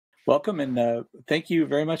Welcome and thank you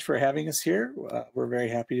very much for having us here. We're very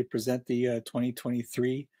happy to present the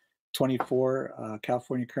 2023-24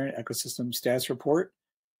 California Current Ecosystem Status Report.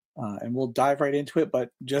 And we'll dive right into it,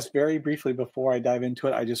 but just very briefly before I dive into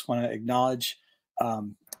it, I just want to acknowledge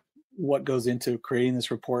what goes into creating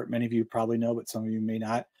this report. Many of you probably know, but some of you may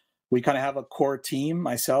not. We kind of have a core team: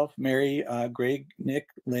 myself, Mary, Greg, Nick,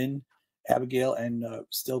 Lynn, Abigail, and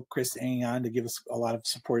still Chris hanging on to give us a lot of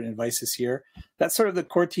support and advice this year. That's sort of the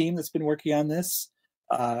core team that's been working on this.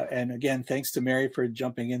 And again, thanks to Mary for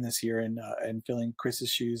jumping in this year and filling Chris's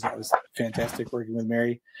shoes. That was fantastic working with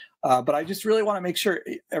Mary. But I just really want to make sure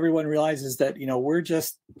everyone realizes that, you know, we're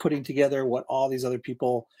just putting together what all these other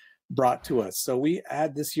people brought to us. So we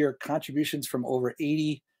had this year contributions from over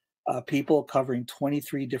 80 people covering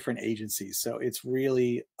 23 different agencies. So it's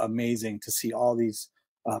really amazing to see all these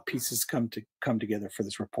pieces come together for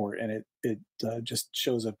this report, and it just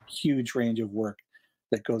shows a huge range of work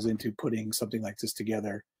that goes into putting something like this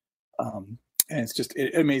together. And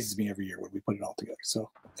it amazes me every year when we put it all together.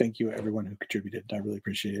 So thank you everyone who contributed. I really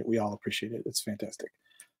appreciate it. We all appreciate it. It's fantastic.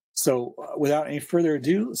 So without any further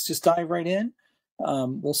ado, let's just dive right in.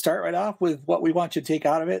 We'll start right off with what we want you to take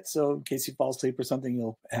out of it. So in case you fall asleep or something,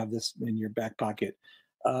 you'll have this in your back pocket.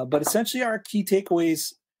 But essentially our key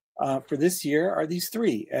takeaways for this year are these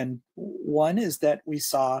three. And one is that we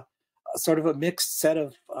saw sort of a mixed set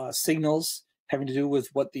of signals having to do with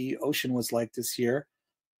what the ocean was like this year.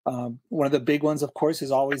 One of the big ones, of course,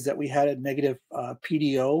 is always that we had a negative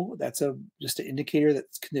PDO. That's just an indicator that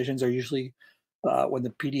conditions are usually, when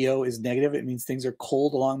the PDO is negative, it means things are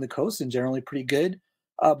cold along the coast and generally pretty good.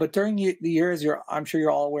 But during the year, as I'm sure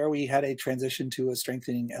you're all aware, we had a transition to a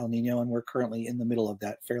strengthening El Nino, and we're currently in the middle of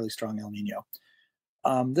that fairly strong El Nino.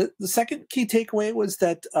 The second key takeaway was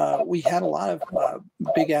that we had a lot of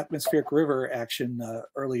big atmospheric river action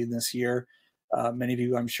early in this year. Many of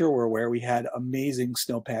you, I'm sure, were aware we had amazing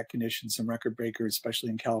snowpack conditions, some record breakers, especially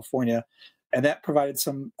in California, and that provided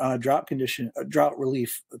some drought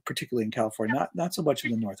relief, particularly in California, not so much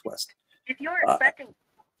in the Northwest. If you're expecting,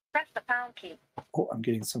 press the pound key. Oh, I'm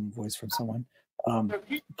getting some voice from someone.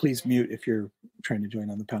 Please mute if you're trying to join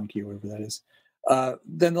on the pound key or whatever that is.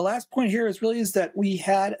 Then the last point here is that we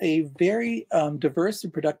had a very diverse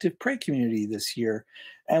and productive prey community this year,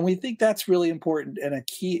 and we think that's really important and a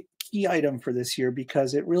key item for this year,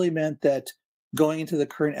 because it really meant that going into the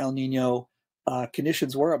current El Nino,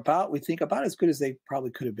 conditions were about as good as they probably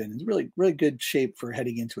could have been. It's really good shape for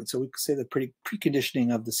heading into it. So we could say the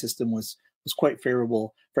preconditioning of the system was quite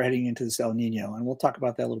favorable for heading into this El Nino, and we'll talk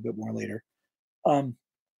about that a little bit more later.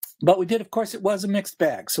 But we did, of course, it was a mixed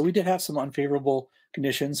bag. So we did have some unfavorable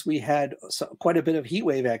conditions. We had quite a bit of heat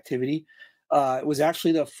wave activity. It was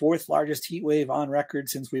actually the fourth largest heat wave on record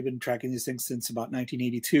since we've been tracking these things since about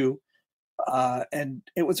 1982. And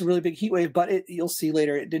it was a really big heat wave, but you'll see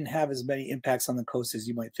later, it didn't have as many impacts on the coast as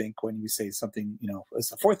you might think when you say something, you know,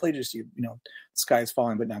 it's the fourth largest, the sky is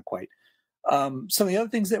falling, but not quite. Some of the other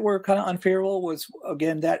things that were kind of unfavorable was,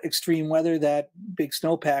 again, that extreme weather, that big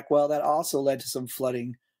snowpack. Well, that also led to some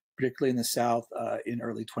flooding, particularly in the south in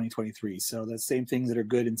early 2023. So the same things that are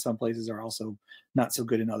good in some places are also not so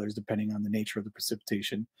good in others, depending on the nature of the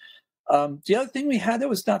precipitation. The other thing we had that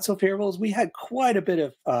was not so favorable is we had quite a bit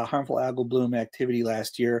of harmful algal bloom activity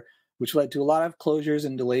last year, which led to a lot of closures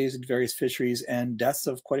and delays in various fisheries and deaths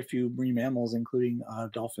of quite a few marine mammals, including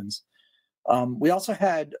dolphins. We also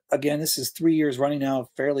had, again, this is 3 years running now,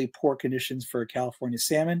 fairly poor conditions for California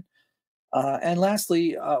salmon. And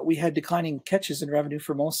lastly, we had declining catches and revenue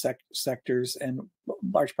for most sectors, and a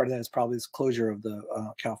large part of that is probably this closure of the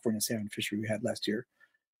California salmon fishery we had last year.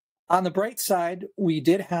 On the bright side, we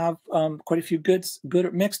did have quite a few good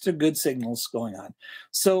mixed to good signals going on.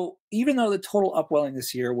 So even though the total upwelling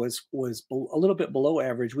this year was a little bit below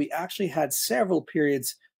average, we actually had several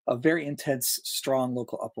periods of very intense, strong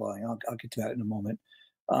local upwelling. I'll get to that in a moment.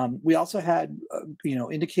 We also had,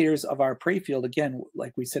 indicators of our prey field. Again,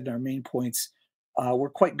 like we said in our main points, were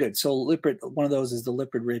quite good. So lipid, one of those is the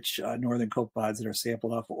lipid-rich northern copepods that are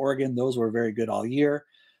sampled off of Oregon. Those were very good all year.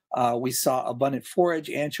 We saw abundant forage,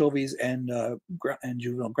 anchovies, and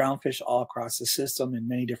juvenile groundfish all across the system, and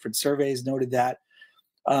many different surveys noted that.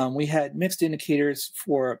 We had mixed indicators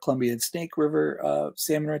for Columbian Snake River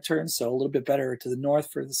salmon returns, so a little bit better to the north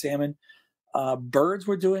for the salmon. Birds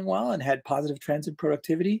were doing well and had positive trends in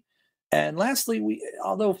productivity. And lastly,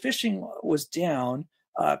 although fishing was down,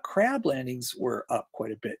 crab landings were up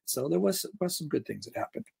quite a bit. So there was some good things that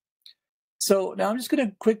happened. So now I'm just going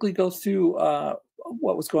to quickly go through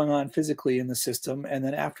what was going on physically in the system. And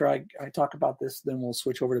then after I talk about this, then we'll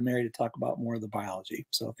switch over to Mary to talk about more of the biology.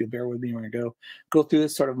 So if you'll bear with me, we're going to go through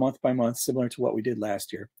this sort of month by month, similar to what we did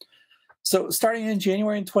last year. So starting in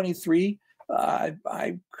January in 23,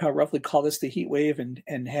 I roughly call this the heat wave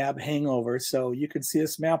and HAB hangover. So you can see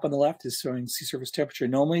this map on the left is showing sea surface temperature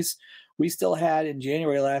anomalies. We still had in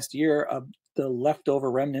January last year the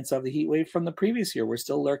leftover remnants of the heat wave from the previous year. We're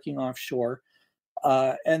still lurking offshore.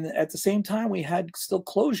 And at the same time, we had still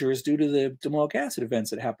closures due to the domoic acid events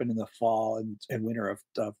that happened in the fall and winter of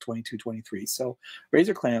 22-23. So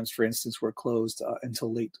razor clams, for instance, were closed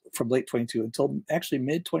from late 22 until actually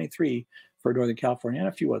mid 23 for Northern California and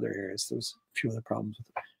a few other areas. There was a few other problems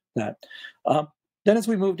with that. Then as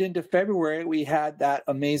we moved into February, we had that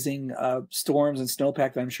amazing storms and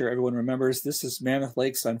snowpack that I'm sure everyone remembers. This is Mammoth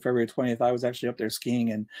Lakes on February 20th. I was actually up there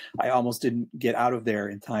skiing, and I almost didn't get out of there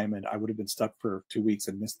in time, and I would have been stuck for 2 weeks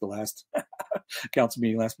and missed the last council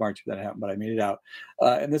meeting last March if that happened, but I made it out.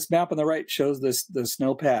 And this map on the right shows the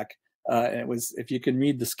snowpack. And it was, if you can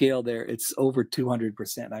read the scale there, it's over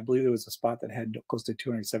 200%. I believe there was a spot that had close to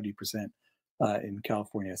 270% in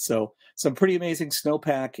California. So some pretty amazing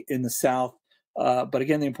snowpack in the south. But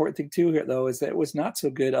again, the important thing too here, though, is that it was not so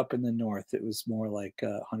good up in the north. It was more like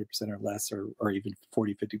 100% or less, or even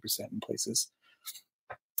 40, 50% in places.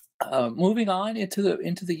 Moving on into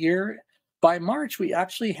the year, by March, we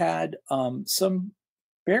actually had some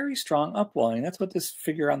very strong upwelling. That's what this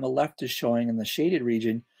figure on the left is showing in the shaded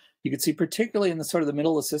region. You can see particularly in the sort of the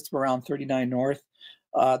middle of the system around 39 north,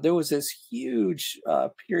 there was this huge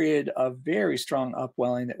period of very strong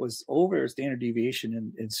upwelling that was over standard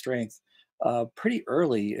deviation in strength. Pretty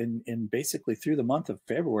early in basically through the month of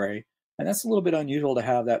February. And that's a little bit unusual to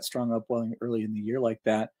have that strong upwelling early in the year like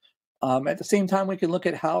that. At the same time, we can look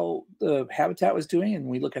at how the habitat was doing, and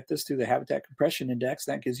we look at this through the habitat compression index.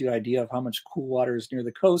 That gives you an idea of how much cool water is near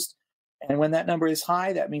the coast. And when that number is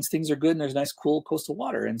high, that means things are good and there's nice cool coastal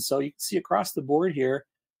water. And so you can see across the board here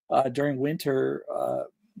during winter,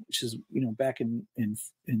 which is back in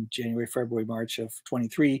January, February, March of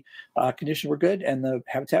 23, conditions were good and the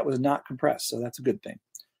habitat was not compressed, so that's a good thing.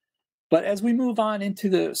 But as we move on into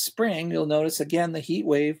the spring, you'll notice again the heat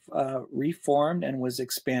wave reformed and was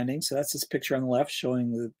expanding. So that's this picture on the left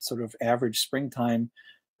showing the sort of average springtime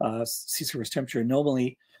sea surface temperature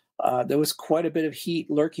anomaly. There was quite a bit of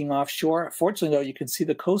heat lurking offshore. Fortunately, though, you can see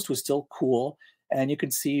the coast was still cool. And you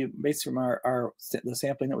can see, based from the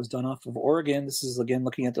sampling that was done off of Oregon, this is again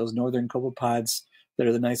looking at those northern copepods that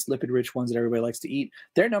are the nice lipid-rich ones that everybody likes to eat.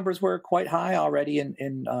 Their numbers were quite high already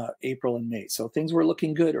in April and May. So things were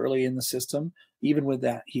looking good early in the system, even with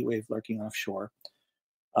that heat wave lurking offshore.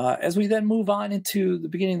 As we then move on into the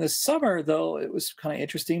beginning of the summer, though, it was kind of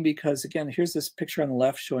interesting because, again, here's this picture on the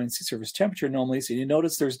left showing sea surface temperature anomalies. And you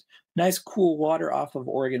notice there's nice cool water off of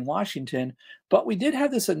Oregon, Washington, but we did have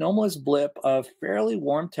this anomalous blip of fairly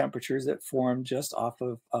warm temperatures that formed just off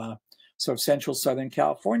of sort of central Southern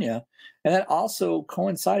California. And that also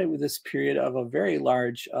coincided with this period of a very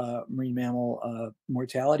large marine mammal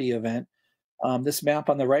mortality event. This map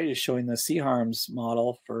on the right is showing the sea harms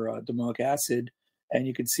model for domoic acid. And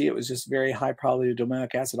you can see it was just very high probability of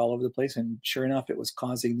domoic acid all over the place. And sure enough, it was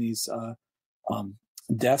causing these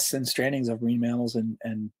deaths and strandings of marine mammals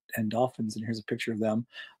and dolphins. And here's a picture of them.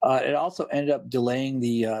 It also ended up delaying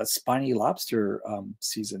the spiny lobster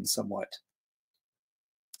season somewhat.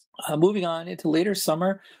 Moving on into later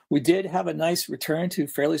summer, we did have a nice return to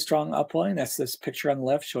fairly strong upwelling. That's this picture on the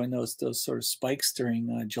left showing those sort of spikes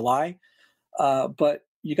during July. But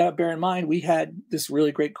you got to bear in mind, we had this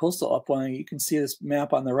really great coastal upwelling. You can see this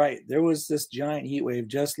map on the right. There was this giant heat wave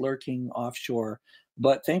just lurking offshore.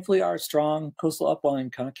 But thankfully, our strong coastal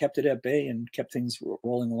upwelling kind of kept it at bay and kept things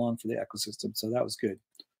rolling along for the ecosystem. So that was good.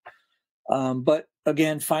 But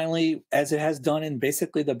again, finally, as it has done in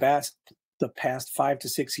basically the past 5 to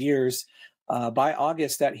 6 years, by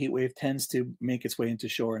August, that heat wave tends to make its way into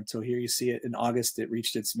shore. And so here you see it in August, it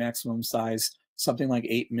reached its maximum size. Something like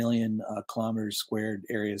 8 million kilometers squared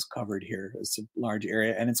areas covered here. It's a large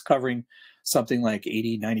area, and it's covering something like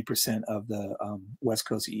 80-90% of the West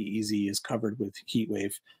Coast EEZ is covered with heat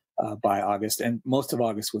wave by August, and most of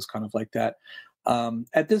August was kind of like that.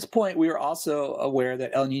 At this point, we were also aware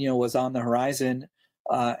that El Nino was on the horizon,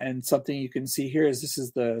 and something you can see here is this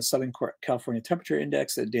is the Southern California Temperature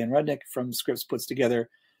Index that Dan Rudnick from Scripps puts together.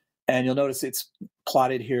 And you'll notice it's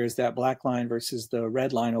plotted here as that black line versus the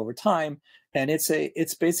red line over time. And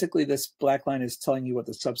it's basically this black line is telling you what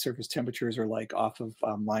the subsurface temperatures are like off of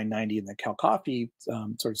line 90 in the Cal Coffee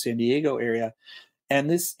sort of San Diego area. And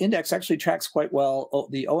this index actually tracks quite well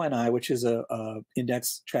the ONI, which is a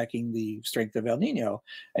index tracking the strength of El Nino.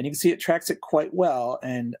 And you can see it tracks it quite well.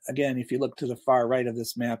 And again, if you look to the far right of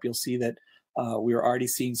this map, you'll see that we are already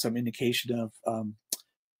seeing some indication of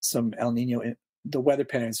some El Nino, the weather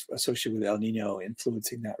patterns associated with El Nino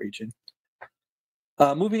influencing that region.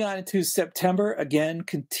 Moving on into September, again,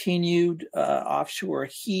 continued offshore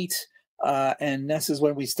heat. And this is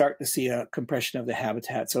when we start to see a compression of the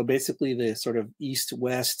habitat. So basically the sort of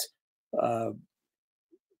east-west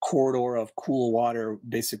corridor of cool water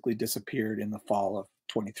basically disappeared in the fall of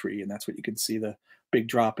 23. And that's what you can see, the big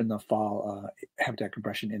drop in the fall habitat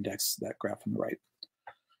compression index, that graph on the right.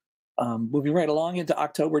 Moving right along into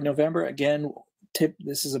October, November, again,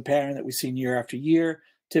 this is a pattern that we've seen year after year.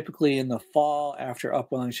 Typically in the fall, after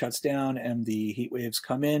upwelling shuts down and the heat waves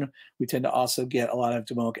come in, we tend to also get a lot of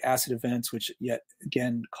domoic acid events, which yet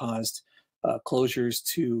again caused closures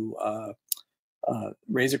to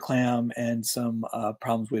razor clam and some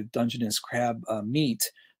problems with Dungeness crab meat.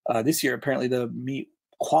 This year, apparently the meat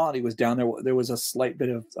quality was down. There was a slight bit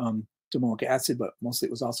of domoic acid, but mostly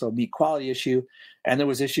it was also a meat quality issue. And there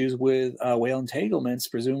was issues with whale entanglements,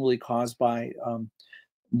 presumably caused by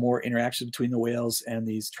more interaction between the whales and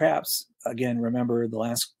these traps. Again, remember the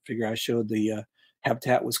last figure I showed, the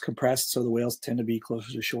habitat was compressed, so the whales tend to be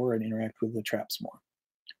closer to shore and interact with the traps more.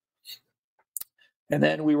 And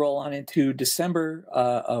then we roll on into December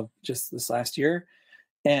of just this last year,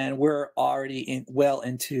 and we're already well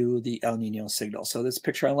into the El Nino signal. So this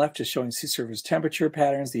picture on the left is showing sea surface temperature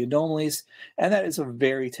patterns, the anomalies, and that is a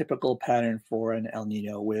very typical pattern for an El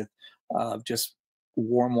Nino, with just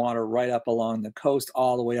warm water right up along the coast,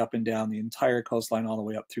 all the way up and down the entire coastline, all the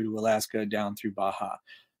way up through to Alaska, down through Baja.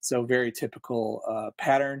 So very typical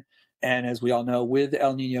pattern. And as we all know, with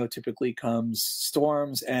El Nino typically comes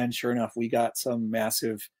storms. And sure enough, we got some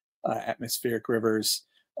massive atmospheric rivers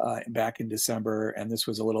back in December. And this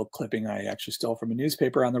was a little clipping I actually stole from a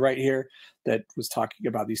newspaper on the right here that was talking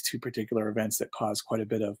about these two particular events that caused quite a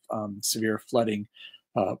bit of severe flooding,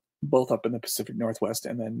 both up in the Pacific Northwest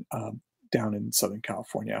and then down in Southern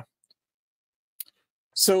California.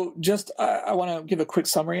 So just I want to give a quick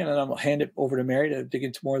summary, and then I'll hand it over to Mary to dig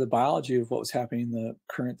into more of the biology of what was happening in the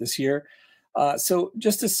current this year. So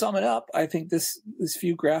just to sum it up, I think this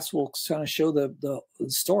few graphs will kind of show the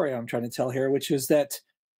story I'm trying to tell here, which is that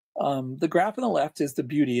the graph on the left is the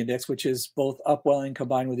beauty index, which is both upwelling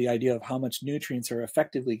combined with the idea of how much nutrients are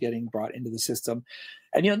effectively getting brought into the system.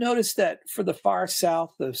 And you'll notice that for the far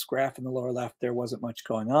south, this graph in the lower left, there wasn't much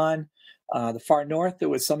going on. The far north, there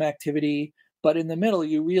was some activity, but in the middle,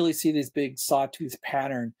 you really see this big sawtooth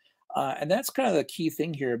pattern. And that's kind of the key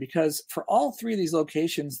thing here, because for all three of these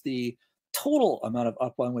locations, the total amount of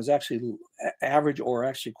upwelling was actually average, or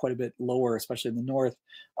actually quite a bit lower, especially in the north,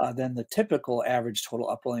 than the typical average total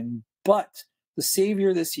upwelling. But the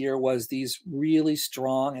savior this year was these really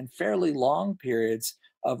strong and fairly long periods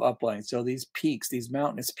of upwelling. So these peaks, these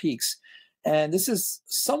mountainous peaks. And this is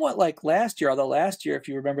somewhat like last year, although last year, if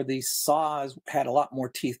you remember, these saws had a lot more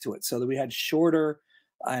teeth to it. So that we had shorter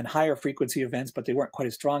and higher frequency events, but they weren't quite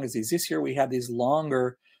as strong as these. This year, we had these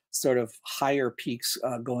longer, sort of higher peaks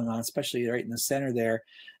going on, especially right in the center there.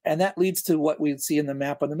 And that leads to what we'd see in the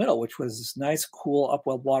map in the middle, which was this nice, cool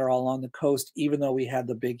upwelled water all along the coast, even though we had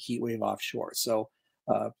the big heat wave offshore. So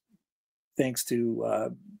thanks to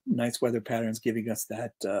nice weather patterns giving us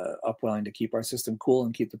that upwelling to keep our system cool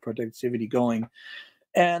and keep the productivity going.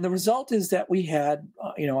 And the result is that we had,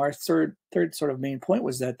 our third sort of main point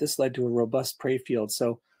was that this led to a robust prey field.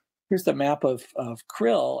 So here's the map of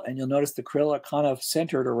krill, and you'll notice the krill are kind of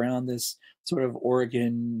centered around this sort of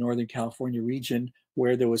Oregon, Northern California region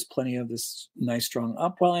where there was plenty of this nice, strong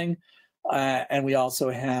upwelling. And we also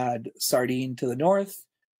had sardine to the north,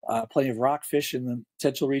 plenty of rockfish in the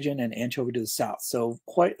central region, and anchovy to the south. So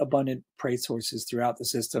quite abundant prey sources throughout the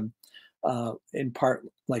system, in part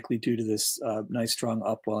likely due to this nice, strong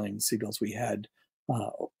upwelling signals we had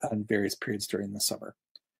on various periods during the summer.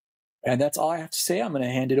 And that's all I have to say. I'm going to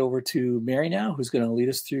hand it over to Mary now, who's going to lead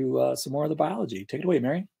us through some more of the biology. Take it away,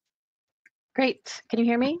 Mary. Great. Can you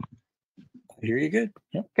hear me? I hear you good.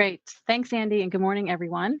 Yep. Great. Thanks, Andy, and good morning,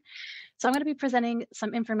 everyone. So I'm going to be presenting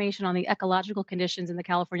some information on the ecological conditions in the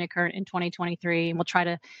California current in 2023, and we'll try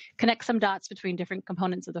to connect some dots between different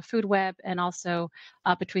components of the food web and also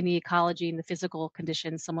between the ecology and the physical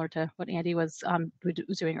conditions, similar to what Andy was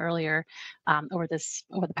doing earlier over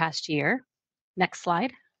the past year. Next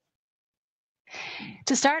slide.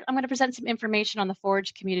 To start, I'm going to present some information on the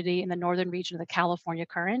forage community in the northern region of the California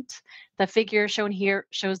Current. The figure shown here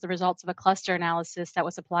shows the results of a cluster analysis that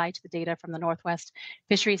was applied to the data from the Northwest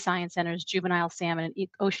Fishery Science Center's Juvenile Salmon and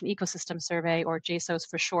Ocean Ecosystem Survey, or JSOS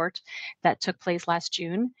for short, that took place last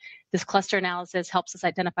June. This cluster analysis helps us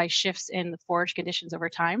identify shifts in the forage conditions over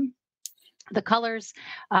time. The colors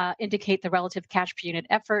indicate the relative catch per unit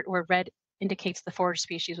effort, where red indicates the forage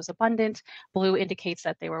species was abundant, blue indicates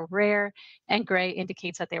that they were rare, and gray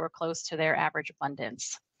indicates that they were close to their average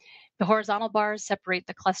abundance. The horizontal bars separate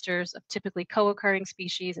the clusters of typically co-occurring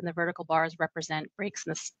species, and the vertical bars represent breaks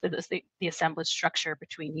in the assemblage structure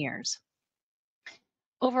between years.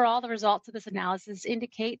 Overall, the results of this analysis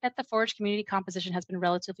indicate that the forage community composition has been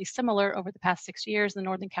relatively similar over the past 6 years in the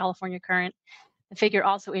Northern California Current. The figure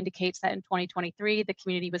also indicates that in 2023, the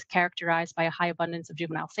community was characterized by a high abundance of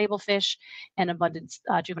juvenile sablefish and abundant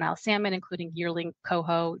juvenile salmon, including yearling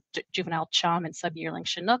coho, juvenile chum, and sub-yearling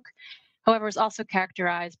chinook. However, it was also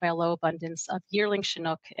characterized by a low abundance of yearling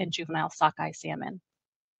chinook and juvenile sockeye salmon.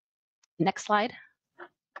 Next slide.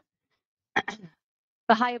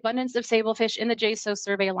 The high abundance of sablefish in the JSOS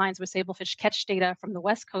survey aligns with sablefish catch data from the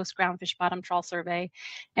West Coast Groundfish Bottom Trawl Survey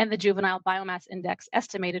and the Juvenile Biomass Index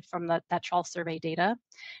estimated from that trawl survey data.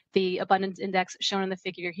 The abundance index shown in the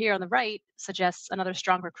figure here on the right suggests another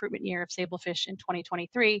strong recruitment year of sablefish in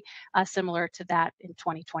 2023, similar to that in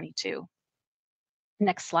 2022.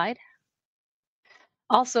 Next slide.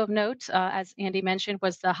 Also of note, as Andy mentioned,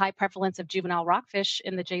 was the high prevalence of juvenile rockfish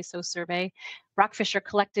in the JSOS survey. Rockfish are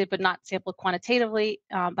collected but not sampled quantitatively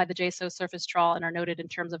by the JSOS surface trawl and are noted in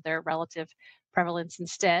terms of their relative prevalence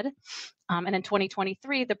instead. And in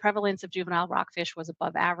 2023, the prevalence of juvenile rockfish was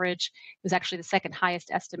above average. It was actually the second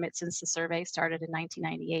highest estimate since the survey started in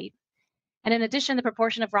 1998. And in addition, the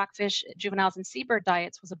proportion of rockfish, juveniles, and seabird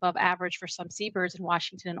diets was above average for some seabirds in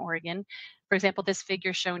Washington and Oregon. For example, this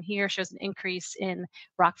figure shown here shows an increase in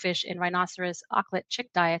rockfish and rhinoceros auklet chick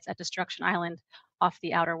diets at Destruction Island off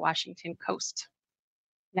the outer Washington coast.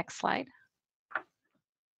 Next slide.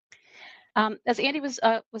 As Andy was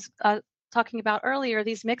talking about earlier,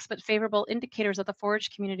 these mixed but favorable indicators of the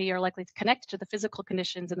forage community are likely to connect to the physical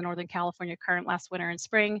conditions in the Northern California Current last winter and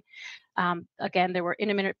spring. Again, there were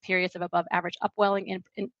intermittent periods of above average upwelling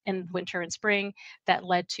in winter and spring that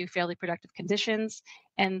led to fairly productive conditions.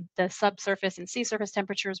 And the subsurface and sea surface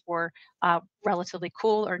temperatures were relatively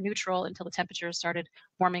cool or neutral until the temperatures started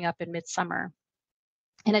warming up in midsummer.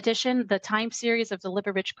 In addition, the time series of the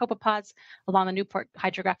liver-rich copepods along the Newport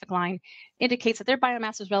hydrographic line indicates that their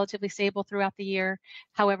biomass was relatively stable throughout the year.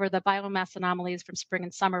 However, the biomass anomalies from spring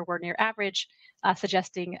and summer were near average,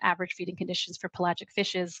 suggesting average feeding conditions for pelagic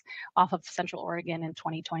fishes off of Central Oregon in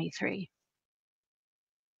 2023.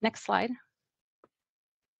 Next slide.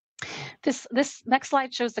 This next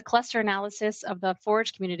slide shows the cluster analysis of the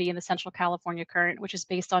forage community in the Central California Current, which is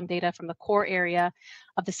based on data from the core area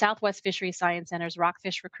of the Southwest Fishery Science Center's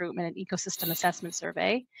Rockfish Recruitment and Ecosystem Assessment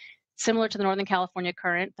Survey. Similar to the Northern California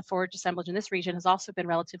Current, the forage assemblage in this region has also been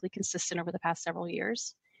relatively consistent over the past several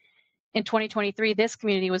years. In 2023, this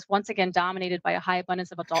community was once again dominated by a high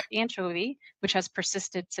abundance of adult anchovy, which has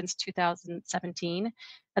persisted since 2017,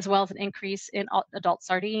 as well as an increase in adult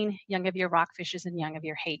sardine, young of year rockfishes, and young of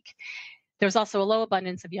year hake. There was also a low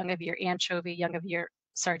abundance of young of year anchovy, young of year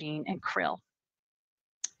sardine, and krill.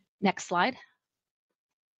 Next slide.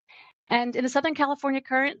 And in the Southern California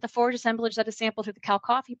Current, the forage assemblage that is sampled through the Cal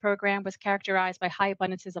Coffee program was characterized by high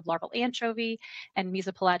abundances of larval anchovy and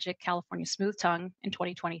mesopelagic California smooth tongue in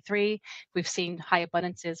 2023. We've seen high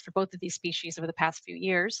abundances for both of these species over the past few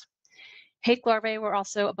years. Hake larvae were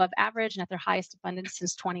also above average and at their highest abundance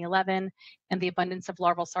since 2011, and the abundance of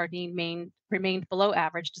larval sardine remained below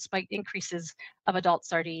average despite increases of adult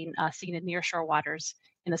sardine seen in nearshore waters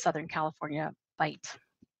in the Southern California Bight.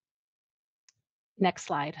 Next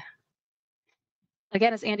slide.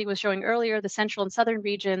 Again, as Andy was showing earlier, the central and southern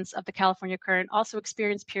regions of the California Current also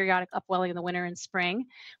experience periodic upwelling in the winter and spring,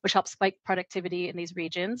 which helps spike productivity in these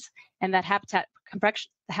regions. And that habitat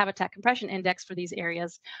compression index for these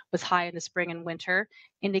areas was high in the spring and winter,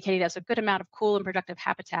 indicating there's a good amount of cool and productive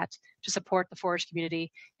habitat to support the forage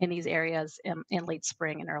community in these areas in late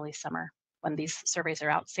spring and early summer when these surveys are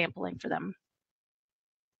out sampling for them.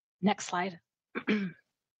 Next slide.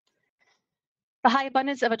 The high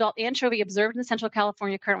abundance of adult anchovy observed in the Central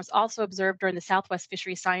California Current was also observed during the Southwest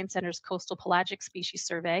Fishery Science Center's Coastal Pelagic Species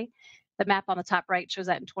Survey. The map on the top right shows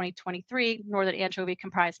that in 2023, northern anchovy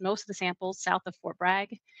comprised most of the samples south of Fort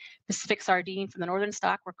Bragg. Pacific sardine from the northern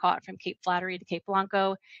stock were caught from Cape Flattery to Cape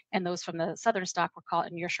Blanco, and those from the southern stock were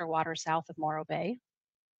caught in nearshore waters south of Morro Bay.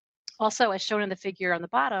 Also, as shown in the figure on the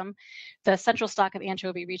bottom, the central stock of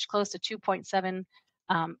anchovy reached close to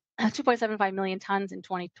 2.75 million tons in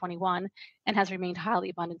 2021 and has remained highly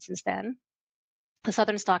abundant since then. The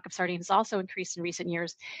southern stock of sardines has also increased in recent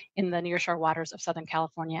years in the nearshore waters of Southern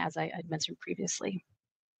California, as I mentioned previously.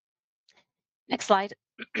 Next slide.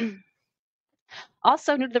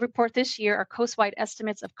 Also new to the report this year are coast-wide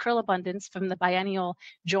estimates of krill abundance from the biennial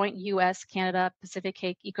joint U.S., Canada, Pacific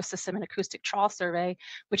Hake Ecosystem and Acoustic Trawl Survey,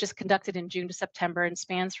 which is conducted in June to September and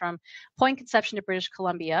spans from Point Conception to British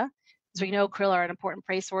Columbia. As we know, krill are an important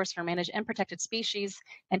prey source for managed and protected species,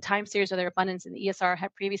 and time series of their abundance in the ESR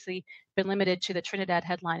had previously been limited to the Trinidad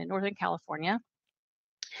headline in Northern California.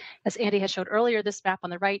 As Andy had showed earlier, this map on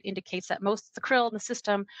the right indicates that most of the krill in the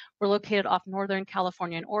system were located off Northern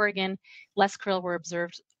California and Oregon. Less krill were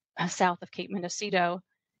observed south of Cape Mendocino.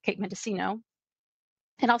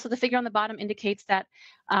 And also the figure on the bottom indicates that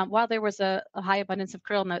while there was a high abundance of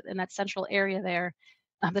krill in that central area there,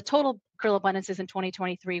 the total krill abundances in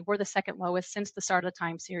 2023 were the second lowest since the start of the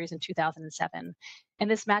time series in 2007. And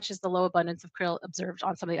this matches the low abundance of krill observed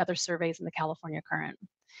on some of the other surveys in the California current.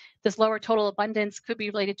 This lower total abundance could be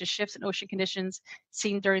related to shifts in ocean conditions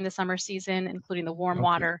seen during the summer season, including the warm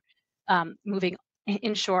water moving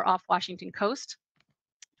inshore off Washington coast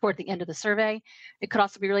toward the end of the survey. It could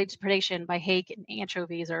also be related to predation by hake and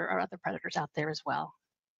anchovies or other predators out there as well.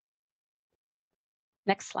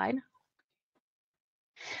 Next slide.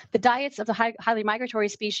 The diets of the highly migratory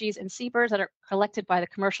species and seabirds that are collected by the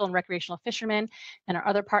commercial and recreational fishermen and our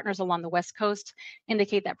other partners along the West Coast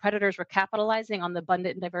indicate that predators were capitalizing on the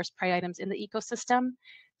abundant and diverse prey items in the ecosystem.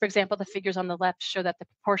 For example, the figures on the left show that the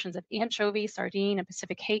proportions of anchovy, sardine, and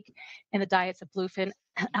Pacific hake in the diets of bluefin,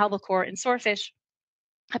 albacore, and swordfish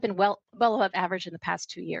have been well above average in the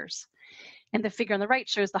past 2 years. And the figure on the right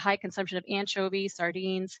shows the high consumption of anchovy,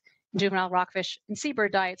 sardines, juvenile rockfish, and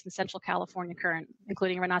seabird diets in Central California current,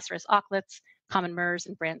 including rhinoceros auklets, common murres,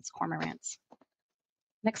 and Brandt's cormorants.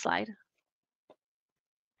 Next slide.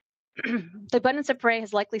 The abundance of prey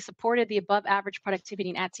has likely supported the above average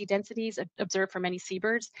productivity and at-sea densities observed for many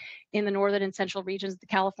seabirds in the northern and central regions of the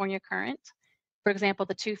California current. For example,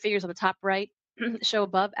 the two figures on the top right show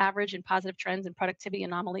above average and positive trends in productivity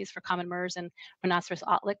anomalies for common murres and rhinoceros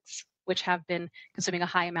auklets, which have been consuming a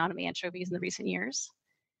high amount of anchovies in the recent years.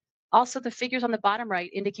 Also, the figures on the bottom right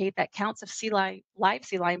indicate that counts of live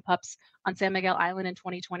sea lion pups on San Miguel Island in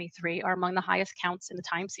 2023 are among the highest counts in the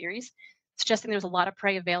time series, suggesting there's a lot of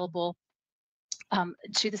prey available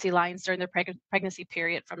to the sea lions during their pregnancy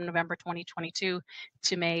period from November 2022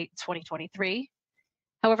 to May 2023.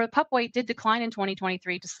 However, the pup weight did decline in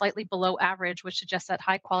 2023 to slightly below average, which suggests that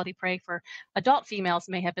high quality prey for adult females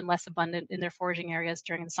may have been less abundant in their foraging areas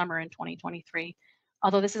during the summer in 2023.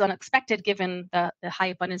 Although this is unexpected given the high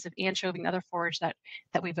abundance of anchovy and other forage that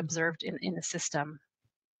we've observed in the system.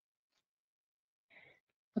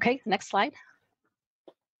 Okay, next slide.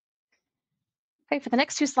 Okay, for the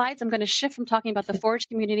next two slides, I'm going to shift from talking about the forage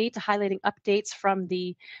community to highlighting updates from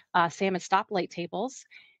the salmon stoplight tables.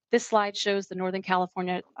 This slide shows the Northern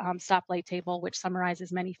California stoplight table, which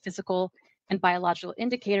summarizes many physical and biological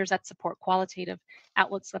indicators that support qualitative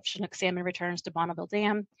outlets of Chinook salmon returns to Bonneville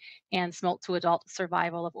Dam and smolt to adult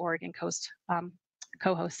survival of Oregon coast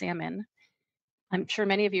coho salmon. I'm sure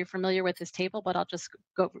many of you are familiar with this table, but I'll just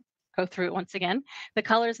go through it once again. The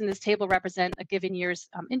colors in this table represent a given year's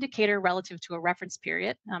indicator relative to a reference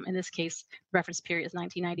period. In this case, the reference period is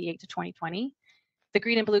 1998 to 2020. The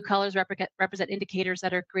green and blue colors represent indicators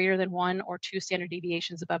that are greater than 1 or 2 standard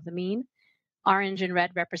deviations above the mean. Orange and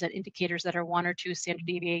red represent indicators that are 1 or 2 standard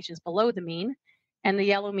deviations below the mean. And the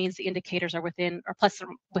yellow means the indicators are within plus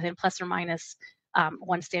or minus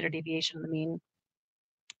 1 standard deviation of the mean.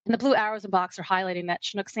 And the blue arrows and box are highlighting that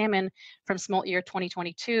Chinook salmon from smolt year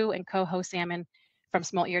 2022 and coho salmon from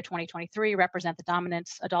smolt year 2023 represent the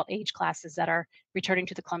dominant adult age classes that are returning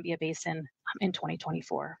to the Columbia Basin in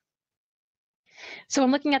 2024. So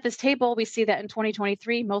when looking at this table, we see that in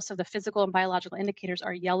 2023, most of the physical and biological indicators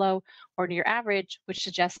are yellow or near average, which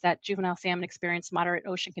suggests that juvenile salmon experienced moderate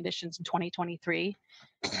ocean conditions in 2023.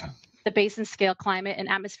 The basin scale climate and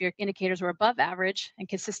atmospheric indicators were above average and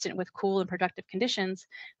consistent with cool and productive conditions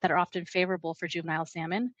that are often favorable for juvenile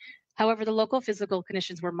salmon. However, the local physical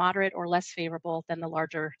conditions were moderate or less favorable than the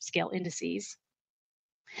larger scale indices.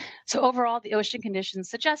 So overall, the ocean conditions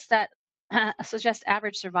suggest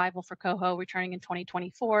average survival for coho returning in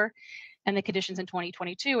 2024, and the conditions in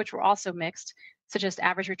 2022, which were also mixed, suggest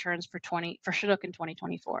average returns for Chinook in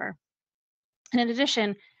 2024. And in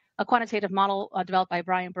addition, a quantitative model developed by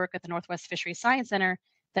Brian Burke at the Northwest Fishery Science Center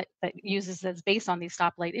that uses as based on these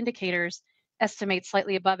stoplight indicators estimates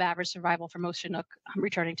slightly above average survival for most Chinook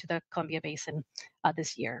returning to the Columbia Basin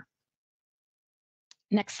this year.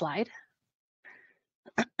 Next slide.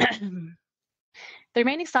 The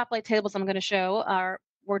remaining stoplight tables I'm going to show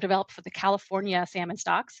were developed for the California salmon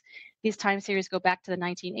stocks. These time series go back to the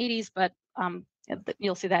 1980s, but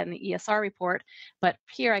you'll see that in the ESR report. But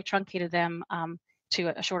here I truncated them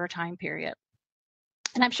to a shorter time period.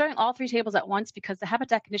 And I'm showing all three tables at once because the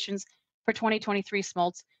habitat conditions for 2023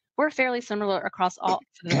 smolts were fairly similar across all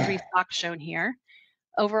for the three stocks shown here.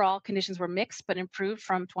 Overall, conditions were mixed but improved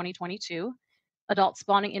from 2022. Adult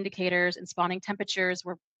spawning indicators and spawning temperatures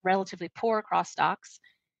were relatively poor across stocks.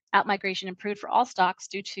 Outmigration improved for all stocks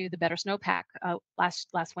due to the better snowpack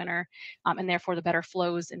last winter, and therefore the better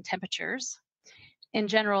flows and temperatures. In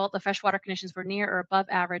general, the freshwater conditions were near or above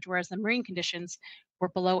average, whereas the marine conditions were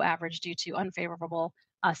below average due to unfavorable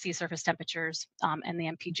sea surface temperatures and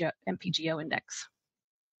the MPGO index.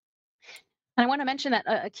 And I want to mention that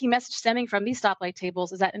a key message stemming from these stoplight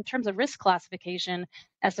tables is that in terms of risk classification,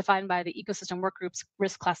 as defined by the Ecosystem Work Group's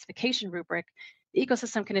risk classification rubric, the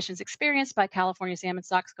ecosystem conditions experienced by California salmon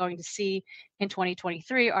stocks going to sea in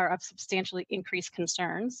 2023 are of substantially increased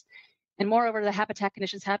concerns. And moreover, the habitat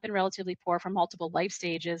conditions have been relatively poor for multiple life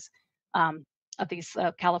stages of these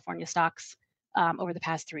California stocks over the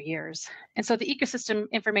past 3 years. And so the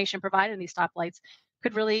ecosystem information provided in these stoplights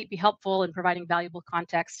could really be helpful in providing valuable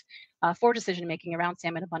context for decision-making around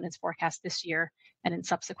salmon abundance forecast this year and in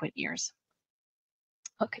subsequent years.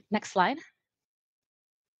 Okay, next slide.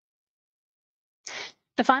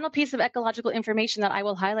 The final piece of ecological information that I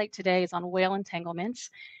will highlight today is on whale entanglements.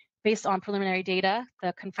 Based on preliminary data,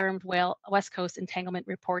 the confirmed whale West Coast entanglement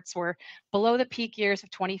reports were below the peak years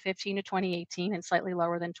of 2015 to 2018 and slightly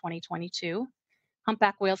lower than 2022.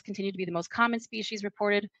 Humpback whales continue to be the most common species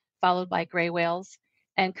reported, followed by gray whales,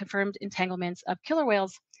 and confirmed entanglements of killer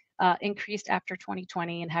whales increased after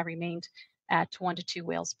 2020 and have remained at 1 to 2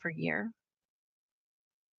 whales per year.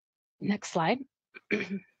 Next slide.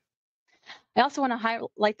 I also want to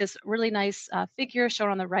highlight this really nice figure shown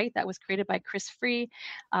on the right that was created by Chris Free,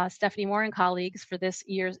 Stephanie Moore and colleagues for this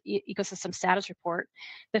year's ecosystem status report.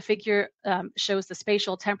 The figure shows the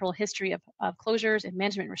spatial temporal history of closures and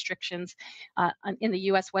management restrictions in the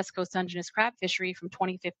U.S. West Coast Dungeness crab fishery from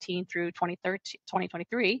 2015 through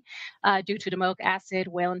 2023 due to domoic acid,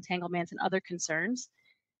 whale entanglements, and other concerns.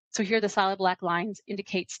 So here the solid black lines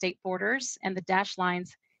indicate state borders and the dashed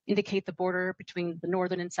lines indicate the border between the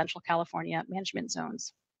northern and central California management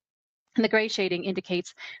zones. And the gray shading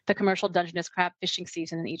indicates the commercial Dungeness crab fishing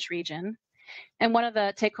season in each region. And one of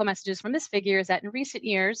the take-home messages from this figure is that in recent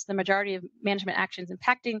years, the majority of management actions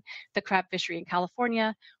impacting the crab fishery in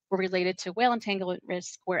California were related to whale entanglement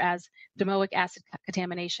risk, whereas domoic acid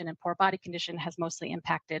contamination and poor body condition has mostly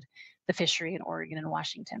impacted the fishery in Oregon and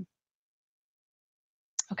Washington.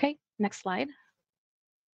 Okay, next slide.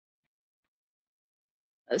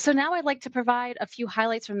 So now I'd like to provide a few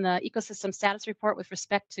highlights from the ecosystem status report with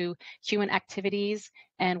respect to human activities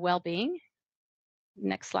and well-being.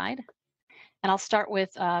 Next slide. And I'll start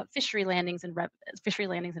with fishery landings and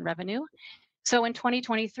revenue. So in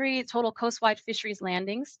 2023, total coastwide fisheries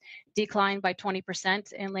landings declined by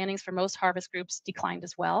 20%, and landings for most harvest groups declined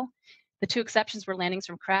as well. The two exceptions were landings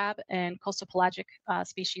from crab and coastal pelagic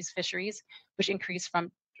species fisheries, which increased from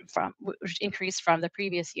the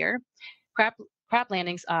previous year. Crab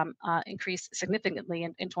landings increased significantly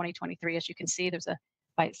in 2023. As you can see, there's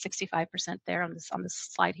by 65% there on this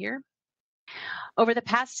slide here. Over the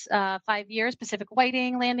past 5 years, Pacific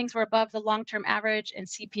whiting landings were above the long-term average, and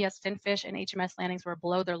CPS finfish and HMS landings were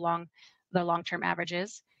below their long-term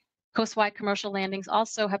averages. Coastwide commercial landings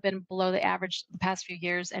also have been below the average the past few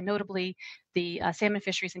years, and notably, the salmon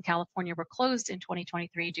fisheries in California were closed in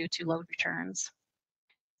 2023 due to low returns.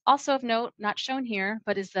 Also of note, not shown here,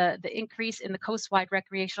 but is the increase in the coastwide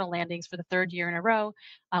recreational landings for the 3rd year in a row,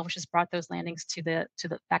 which has brought those landings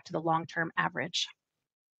back to the long-term average.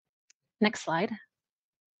 Next slide.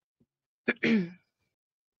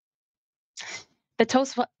 The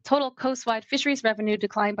total coastwide fisheries revenue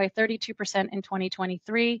declined by 32% in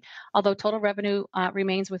 2023, although total revenue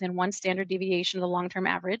remains within 1 standard deviation of the long-term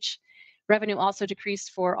average. Revenue also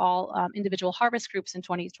decreased for all individual harvest groups in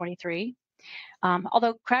 2023.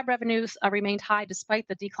 Although crab revenues remained high despite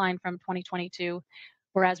the decline from 2022,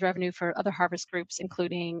 whereas revenue for other harvest groups,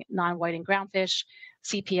 including non-whiting groundfish,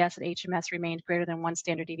 CPS, and HMS remained greater than 1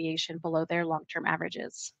 standard deviation below their long-term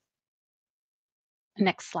averages.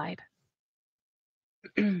 Next slide.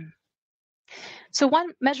 So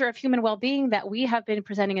one measure of human well-being that we have been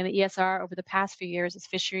presenting in the ESR over the past few years is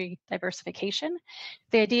fishery diversification.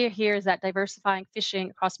 The idea here is that diversifying fishing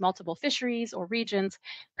across multiple fisheries or regions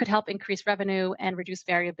could help increase revenue and reduce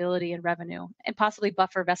variability in revenue, and possibly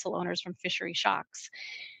buffer vessel owners from fishery shocks.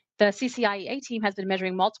 The CCIEA team has been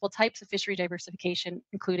measuring multiple types of fishery diversification,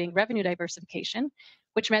 including revenue diversification,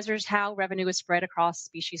 which measures how revenue is spread across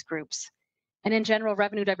species groups. And in general,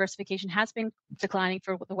 revenue diversification has been declining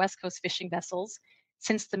for the West Coast fishing vessels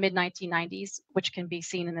since the mid 1990s, which can be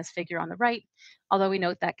seen in this figure on the right. Although we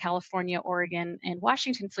note that California, Oregon, and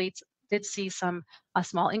Washington fleets did see some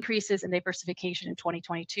small increases in diversification in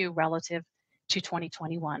 2022 relative to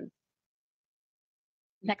 2021.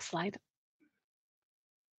 Next slide.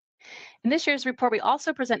 In this year's report, we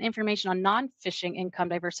also present information on non-fishing income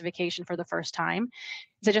diversification for the first time.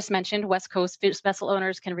 As I just mentioned, West Coast vessel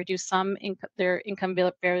owners can reduce their income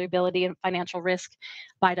variability and financial risk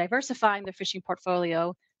by diversifying their fishing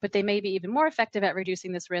portfolio, but they may be even more effective at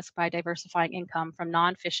reducing this risk by diversifying income from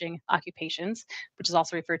non-fishing occupations, which is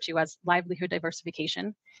also referred to as livelihood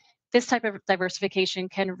diversification. This type of diversification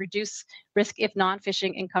can reduce risk if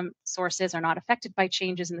non-fishing income sources are not affected by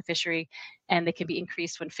changes in the fishery, and they can be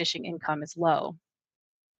increased when fishing income is low.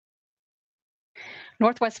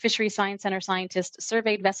 Northwest Fishery Science Center scientists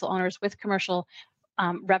surveyed vessel owners with commercial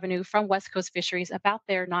revenue from West Coast fisheries about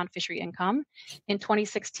their non-fishery income in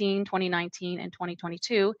 2016, 2019, and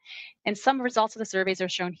 2022. And some results of the surveys are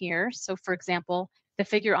shown here. So for example, the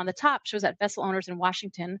figure on the top shows that vessel owners in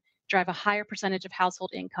Washington drive a higher percentage of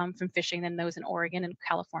household income from fishing than those in Oregon and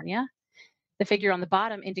California. The figure on the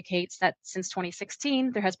bottom indicates that since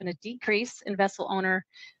 2016, there has been a decrease in vessel owner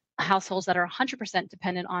households that are 100%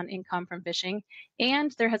 dependent on income from fishing,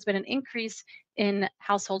 and there has been an increase in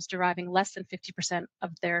households deriving less than 50%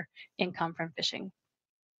 of their income from fishing.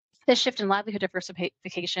 This shift in livelihood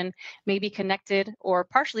diversification may be connected or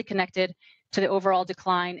partially connected to the overall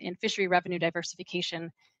decline in fishery revenue diversification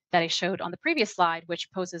that I showed on the previous slide,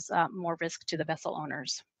 which poses more risk to the vessel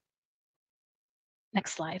owners.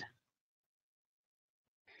 Next slide.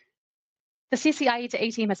 The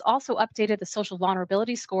CCIE team has also updated the social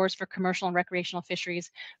vulnerability scores for commercial and recreational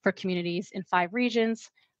fisheries for communities in 5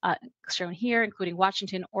 regions, shown here, including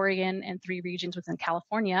Washington, Oregon, and 3 regions within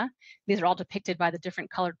California. These are all depicted by the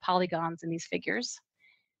different colored polygons in these figures.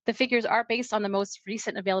 The figures are based on the most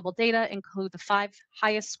recent available data, include the 5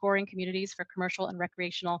 highest scoring communities for commercial and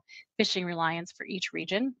recreational fishing reliance for each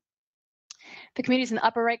region. The communities in the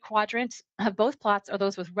upper right quadrant of both plots are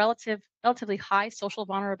those with relatively high social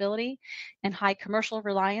vulnerability and high commercial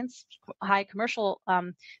fishing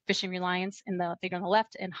reliance in the figure on the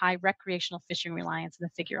left, and high recreational fishing reliance in the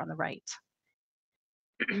figure on the right.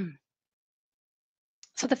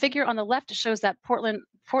 So the figure on the left shows that Port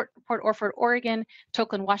Orford, Oregon,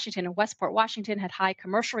 Tokeland, Washington, and Westport, Washington had high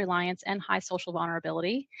commercial reliance and high social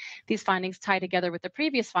vulnerability. These findings tie together with the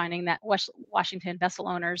previous finding that Washington vessel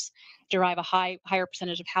owners derive a higher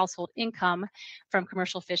percentage of household income from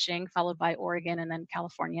commercial fishing, followed by Oregon and then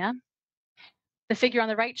California. The figure on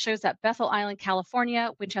the right shows that Bethel Island,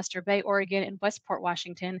 California, Winchester Bay, Oregon, and Westport,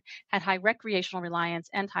 Washington had high recreational reliance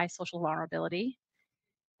and high social vulnerability.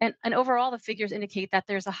 And overall, the figures indicate that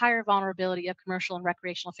there's a higher vulnerability of commercial and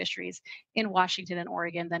recreational fisheries in Washington and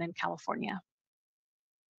Oregon than in California.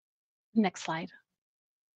 Next slide.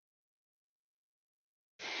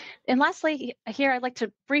 And lastly, here I'd like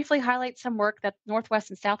to briefly highlight some work that Northwest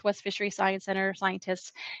and Southwest Fishery Science Center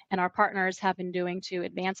scientists and our partners have been doing to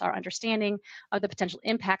advance our understanding of the potential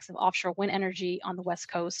impacts of offshore wind energy on the West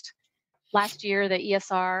Coast. Last year, the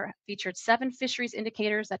ESR featured 7 fisheries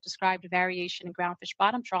indicators that described variation in groundfish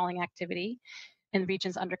bottom trawling activity in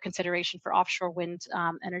regions under consideration for offshore wind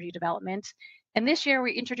energy development. And this year,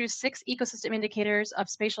 we introduced 6 ecosystem indicators of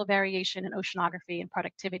spatial variation in oceanography and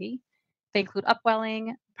productivity. They include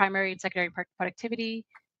upwelling, primary and secondary productivity,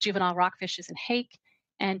 juvenile rockfishes and hake,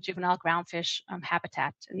 and juvenile groundfish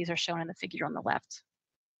habitat. And these are shown in the figure on the left.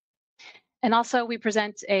 And also, we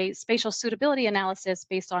present a spatial suitability analysis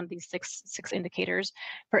based on these six indicators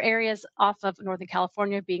for areas off of Northern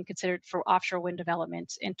California being considered for offshore wind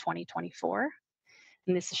development in 2024.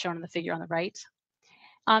 And this is shown in the figure on the right.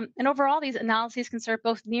 And overall, these analyses can serve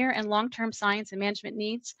both near and long-term science and management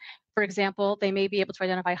needs. For example, they may be able to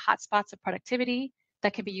identify hotspots of productivity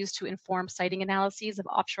that can be used to inform siting analyses of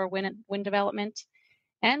offshore wind development.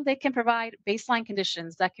 And they can provide baseline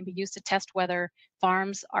conditions that can be used to test whether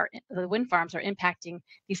the wind farms are impacting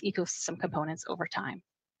these ecosystem components over time.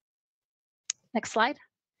 Next slide.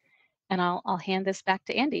 And I'll hand this back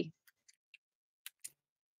to Andy.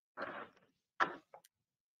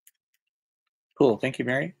 Cool. Thank you,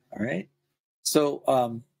 Mary. All right.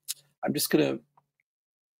 So I'm just going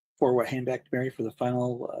to hand back to Mary for the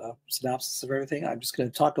final synopsis of everything. I'm just going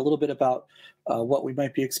to talk a little bit about what we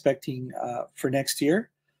might be expecting for next year.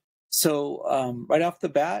 So right off the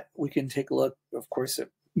bat, we can take a look, of course, at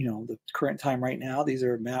the current time right now. These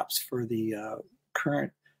are maps for the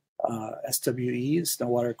current SWE, snow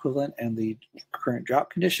water equivalent, and the current drought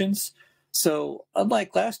conditions. So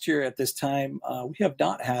unlike last year at this time, we have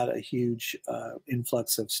not had a huge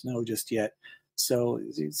influx of snow just yet. So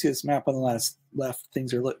as you can see this map on the left,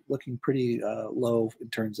 things are looking pretty low in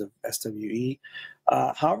terms of SWE.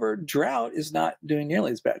 However, drought is not doing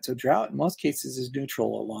nearly as bad. So drought in most cases is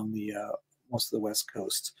neutral along the most of the West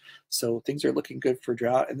Coast. So things are looking good for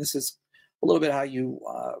drought. And this is a little bit how you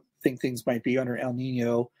think things might be under El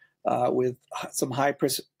Nino, with some high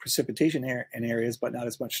precipitation in areas, but not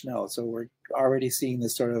as much snow. So we're already seeing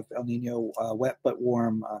this sort of El Nino wet but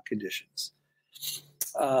warm conditions.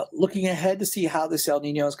 Looking ahead to see how this El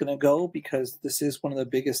Nino is going to go, because this is one of the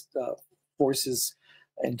biggest forces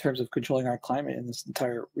in terms of controlling our climate in this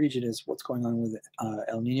entire region, is what's going on with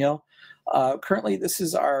El Nino. Currently, this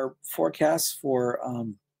is our forecast for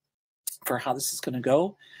how this is going to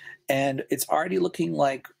go. And it's already looking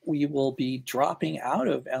like we will be dropping out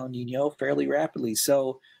of El Nino fairly rapidly.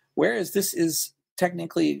 So whereas this is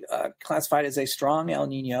technically classified as a strong El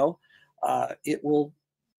Nino, it will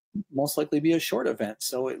most likely be a short event.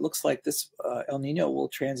 So it looks like this El Nino will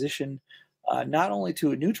transition not only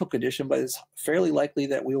to a neutral condition, but it's fairly likely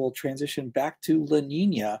that we will transition back to La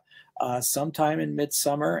Nina sometime in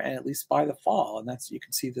midsummer and at least by the fall. And that's, you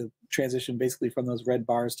can see the transition basically from those red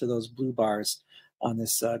bars to those blue bars on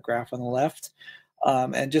this graph on the left.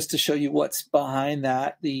 And just to show you what's behind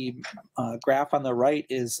that, the graph on the right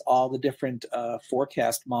is all the different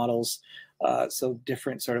forecast models. So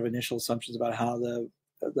different sort of initial assumptions about how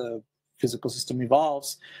the physical system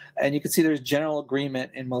evolves, and you can see there's general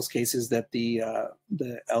agreement in most cases that the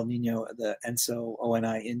El Nino, the ENSO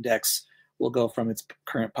ONI index, will go from its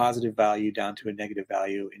current positive value down to a negative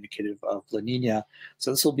value indicative of La Nina. So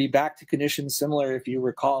this will be back to conditions similar. If you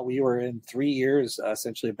recall, we were in 3 years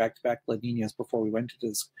essentially back-to-back La Ninas before we went to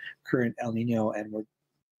this current El Nino, and we're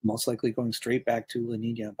most likely going straight back to La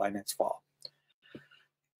Nina by next fall.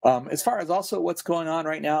 As far as also what's going on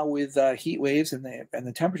right now with heat waves and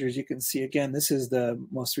the temperatures, you can see, again, this is the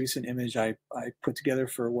most recent image I put together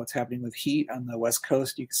for what's happening with heat on the West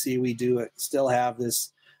Coast. You can see we do still have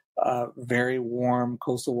this very warm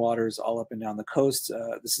coastal waters all up and down the coast.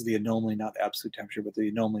 This is the anomaly, not the absolute temperature, but the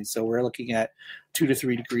anomaly. So we're looking at 2 to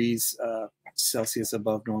 3 degrees Celsius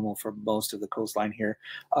above normal for most of the coastline here,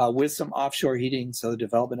 with some offshore heating. So the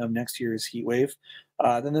development of next year's heat wave.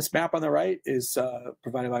 Then this map on the right is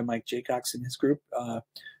provided by Mike Jaycox and his group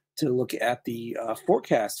to look at the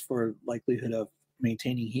forecast for likelihood of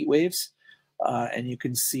maintaining heat waves. And you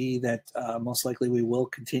can see that most likely we will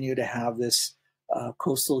continue to have this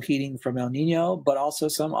coastal heating from El Nino, but also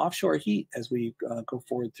some offshore heat as we go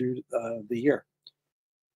forward through the year.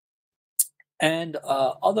 And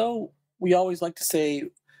although we always like to say,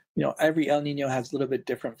 every El Nino has a little bit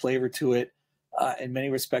different flavor to it, in many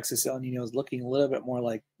respects, this El Nino is looking a little bit more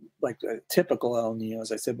like a typical El Nino,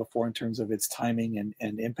 as I said before, in terms of its timing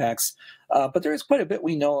and impacts. But there is quite a bit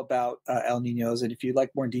we know about El Ninos, and if you'd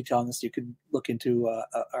like more detail on this, you can look into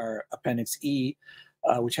our Appendix E,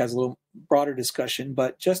 which has a little broader discussion.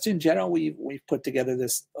 But just in general, we've put together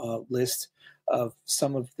this list of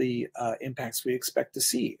some of the impacts we expect to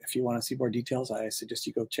see. If you want to see more details, I suggest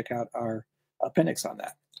you go check out our appendix on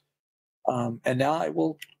that. And now I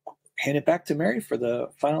will hand it back to Mary for the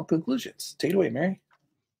final conclusions. Take it away, Mary.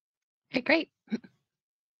 Okay, great.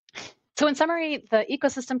 So in summary, the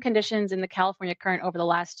ecosystem conditions in the California current over the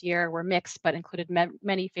last year were mixed, but included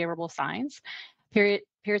many favorable signs.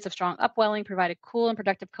 Periods of strong upwelling provided cool and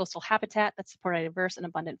productive coastal habitat that supported a diverse and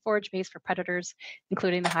abundant forage base for predators,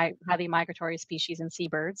 including the highly migratory species and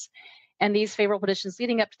seabirds. And these favorable conditions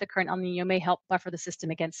leading up to the current El Nino may help buffer the system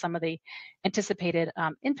against some of the anticipated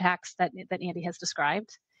impacts that Andy has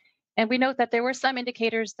described. And we note that there were some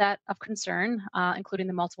indicators of concern, including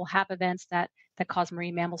the multiple HAP events that caused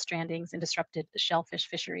marine mammal strandings and disrupted shellfish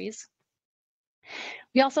fisheries.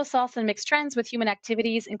 We also saw some mixed trends with human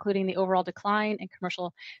activities, including the overall decline in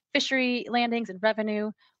commercial fishery landings and revenue.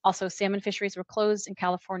 Also, salmon fisheries were closed in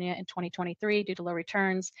California in 2023 due to low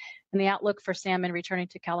returns, and the outlook for salmon returning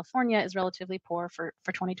to California is relatively poor for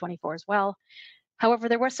 2024 as well. However,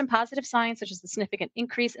 there were some positive signs, such as the significant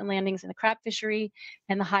increase in landings in the crab fishery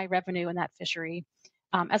and the high revenue in that fishery,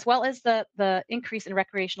 as well as the increase in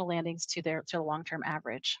recreational landings to the long-term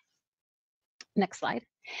average. Next slide.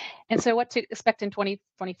 And so what to expect in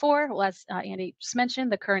 2024? Well, as Andy just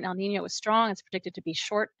mentioned, the current El Nino is strong. It's predicted to be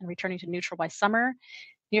short and returning to neutral by summer.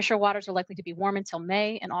 Nearshore waters are likely to be warm until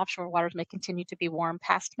May, and offshore waters may continue to be warm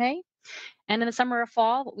past May. And in the summer or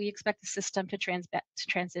fall, we expect the system to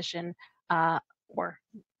transition or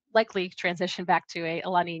likely transition back to a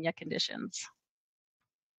La Nina conditions.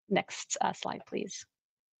 Next slide, please.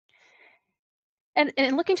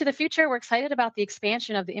 And looking to the future, we're excited about the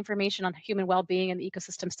expansion of the information on human well-being in the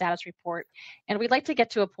ecosystem status report. And we'd like to get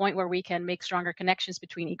to a point where we can make stronger connections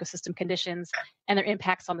between ecosystem conditions and their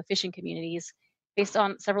impacts on the fishing communities. Based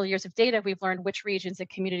on several years of data, we've learned which regions and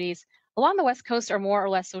communities along the West Coast are more or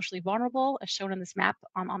less socially vulnerable, as shown in this map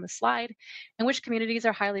on the slide, and which communities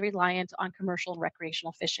are highly reliant on commercial and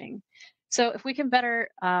recreational fishing. So if we can better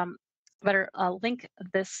link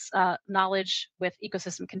this knowledge with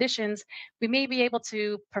ecosystem conditions, we may be able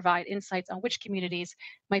to provide insights on which communities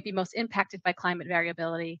might be most impacted by climate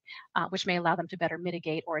variability, which may allow them to better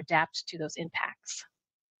mitigate or adapt to those impacts.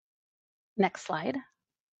 Next slide.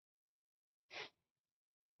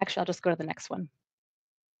 Actually, I'll just go to the next one.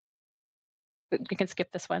 You can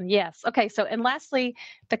skip this one. Yes. Okay. So, and lastly,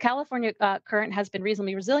 the California current has been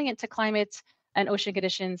reasonably resilient to climate and ocean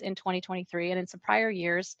conditions in 2023 and in some prior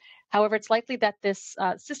years. However, it's likely that this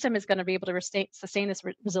system is going to be able to sustain this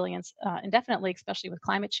resilience indefinitely, especially with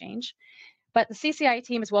climate change. But the CCI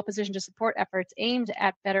team is well positioned to support efforts aimed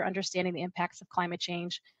at better understanding the impacts of climate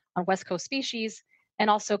change on West Coast species and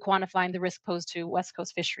also quantifying the risk posed to West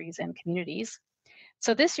Coast fisheries and communities.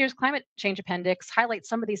 So this year's climate change appendix highlights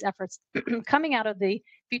some of these efforts coming out of the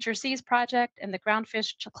Future Seas project and the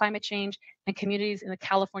Groundfish Climate Change and Communities in the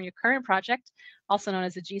California Current project, also known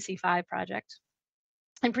as the GC5 project.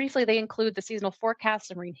 And briefly, they include the seasonal forecasts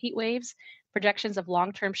of marine heat waves, projections of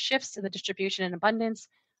long-term shifts in the distribution and abundance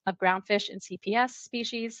of groundfish and CPS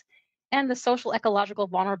species, and the social ecological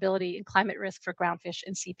vulnerability and climate risk for groundfish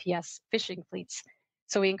and CPS fishing fleets.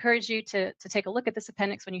 So we encourage you to take a look at this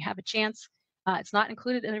appendix when you have a chance. It's not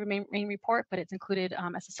included in the main report, but it's included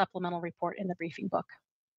as a supplemental report in the briefing book.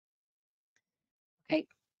 Okay.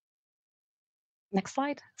 Next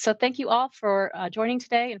slide. So thank you all for joining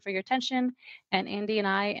today and for your attention. And Andy and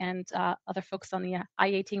I and other folks on the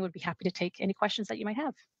IA team would be happy to take any questions that you might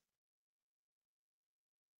have.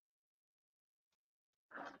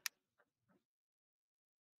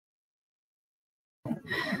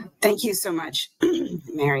 Thank you so much,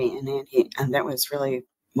 Mary and Andy. That was really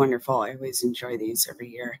wonderful. I always enjoy these every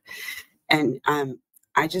year. And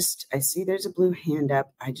I see there's a blue hand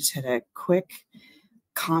up. I just had a quick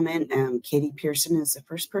comment. Katie Pearson is the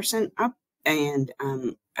first person up, and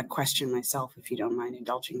a question myself, if you don't mind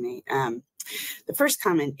indulging me. The first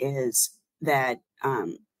comment is that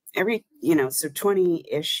so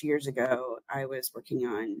 20-ish years ago, I was working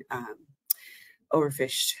on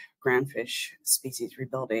overfished groundfish species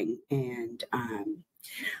rebuilding. And,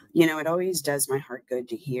 it always does my heart good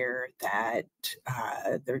to hear that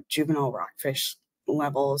the juvenile rockfish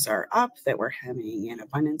levels are up, that we're having an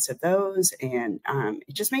abundance of those. And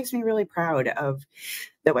it just makes me really proud of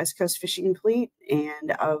the West Coast fishing fleet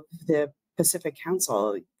and of the Pacific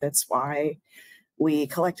Council. That's why we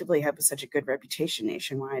collectively have such a good reputation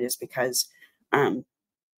nationwide, is because the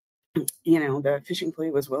fishing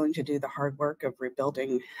fleet was willing to do the hard work of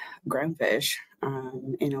rebuilding groundfish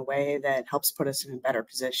in a way that helps put us in a better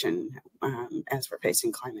position as we're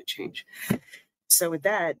facing climate change. So with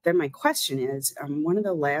that, then my question is, one of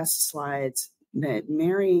the last slides that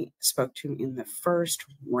Mary spoke to in the first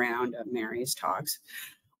round of Mary's talks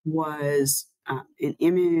was an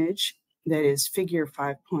image that is figure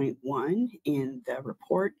 5.1 in the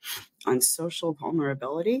report on social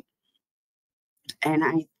vulnerability. And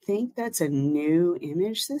I think that's a new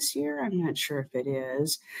image this year. I'm not sure if it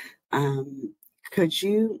is. Could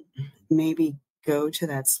you maybe go to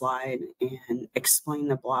that slide and explain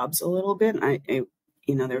the blobs a little bit?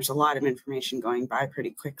 There's a lot of information going by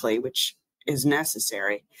pretty quickly, which is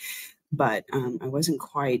necessary, but I wasn't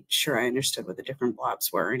quite sure I understood what the different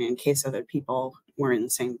blobs were. And in case other people were in the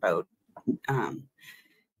same boat, I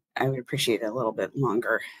would appreciate a little bit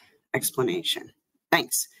longer explanation.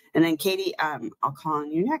 Thanks. And then Katie, I'll call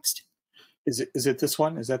on you next. Is it this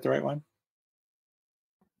one? Is that the right one?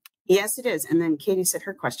 Yes, it is. And then Katie said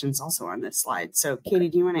her question's also on this slide. So Katie,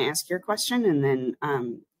 do you want to ask your question and then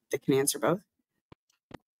they can answer both?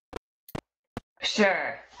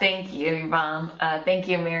 Sure. Thank you, Yvonne. Thank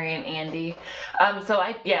you, Mary and Andy.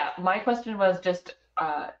 My question was just,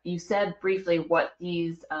 you said briefly what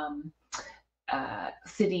these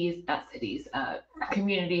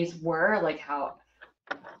communities were, like how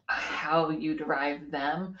you derive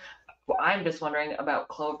them. well, I'm just wondering about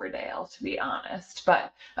Cloverdale, to be honest.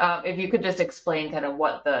 But if you could just explain kind of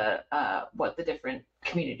what the different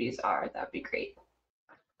communities are, that'd be great.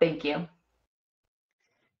 Thank you.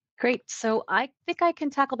 Great. So I think I can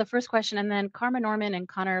tackle the first question, and then Karma Norman and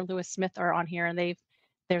Connor Lewis Smith are on here, and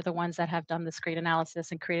they're the ones that have done this great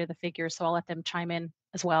analysis and created the figures. So I'll let them chime in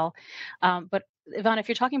as well. But Yvonne, if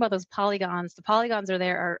you're talking about those polygons, the polygons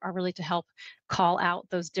are really to help call out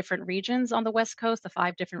those different regions on the West Coast, the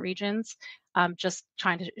 5 different regions. Just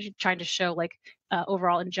trying to show like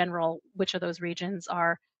overall in general which of those regions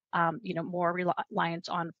are more reliant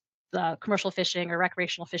on the commercial fishing or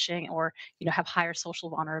recreational fishing, or have higher social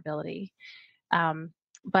vulnerability.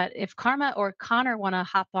 But if Karma or Connor want to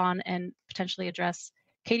hop on and potentially address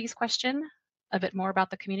Katie's question a bit more about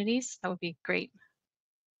the communities, that would be great.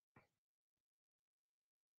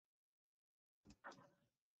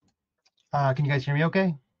 Can you guys hear me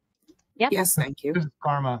okay? Yep. Yes, thank you. This is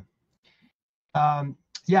Karma.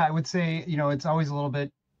 Yeah, I would say, it's always a little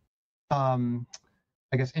bit,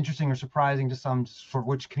 I guess, interesting or surprising to some for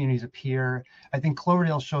which communities appear. I think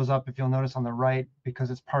Cloverdale shows up, if you'll notice on the right,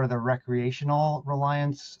 because it's part of the recreational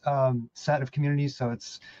reliance set of communities. So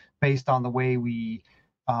it's based on the way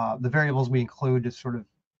the variables we include to sort of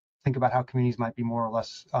think about how communities might be more or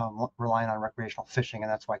less reliant on recreational fishing. And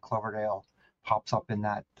that's why Cloverdale pops up in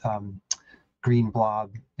that green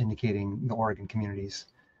blob indicating the Oregon communities.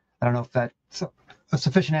 I don't know if that's a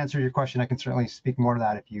sufficient answer to your question. I can certainly speak more to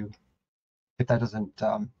that if that doesn't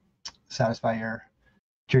satisfy your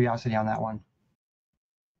curiosity on that one.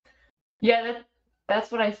 Yeah,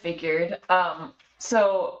 that's what I figured.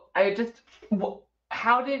 So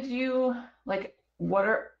how did you like? What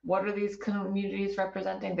are these communities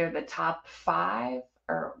representing? They're the top 5,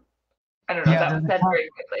 or I don't know. Yeah, That said very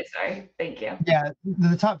quickly. Sorry. Thank you. Yeah,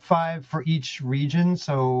 the top 5 for each region.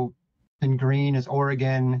 So in green is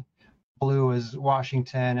Oregon, blue is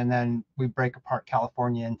Washington, and then we break apart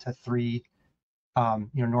California into 3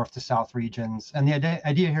 north to south regions. And the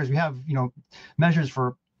idea here is we have, measures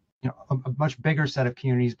for, a much bigger set of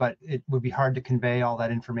communities, but it would be hard to convey all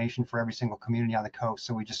that information for every single community on the coast.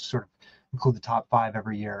 So we just sort of include the top 5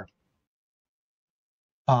 every year.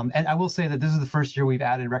 And I will say that this is the first year we've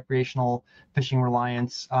added recreational fishing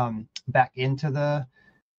reliance back into the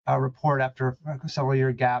report after a several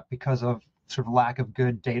year gap because of sort of lack of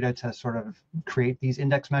good data to sort of create these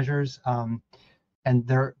index measures. And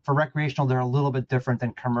for recreational, they're a little bit different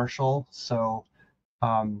than commercial. So,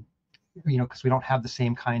 because we don't have the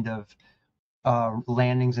same kind of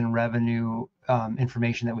landings and revenue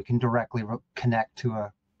information that we can directly connect to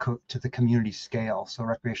the community scale. So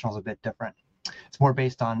recreational is a bit different. It's more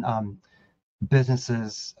based on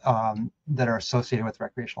businesses that are associated with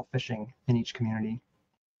recreational fishing in each community.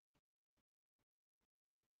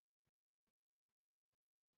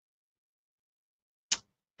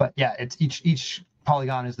 But yeah, it's each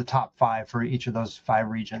polygon is the top 5 for each of those 5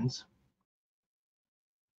 regions.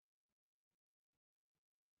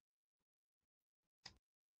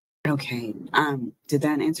 Okay. Did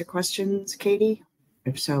that answer questions, Katie?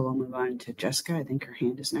 If so, we'll move on to Jessica. I think her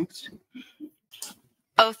hand is next.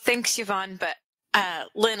 Oh, thanks, Yvonne. But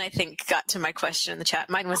Lynn, I think, got to my question in the chat.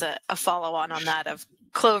 Mine was a follow-on that of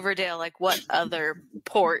Cloverdale. Like, what other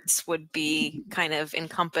ports would be kind of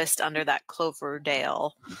encompassed under that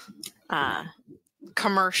Cloverdale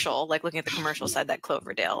commercial, like looking at the commercial side, that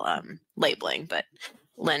Cloverdale labeling, but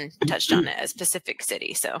Lynn touched on it as Pacific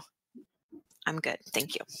City, so I'm good.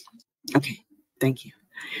 Thank you. Okay, thank you.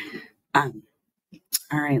 All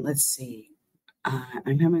right, let's see.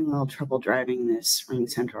 I'm having a little trouble driving this Ring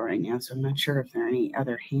Central right now, so I'm not sure if there are any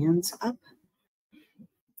other hands up.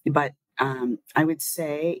 But I would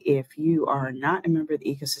say if you are not a member of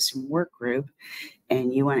the Ecosystem Work Group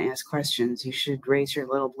and you want to ask questions, you should raise your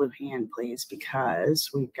little blue hand, please,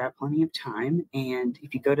 because we've got plenty of time. And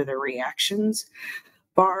if you go to the reactions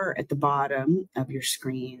bar at the bottom of your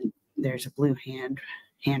screen, there's a blue hand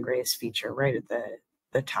raise feature right at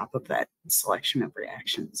the top of that selection of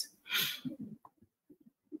reactions.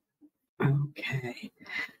 Okay.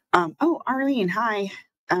 Oh, Arlene, hi.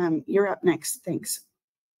 You're up next. Thanks.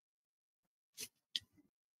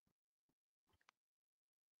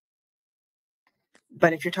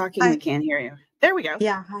 But if you're talking, we can't hear you. There we go.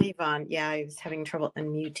 Yeah. Hi, Yvonne. Yeah, I was having trouble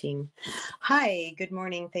unmuting. Hi, good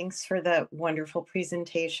morning. Thanks for the wonderful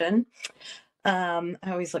presentation. I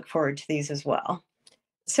always look forward to these as well.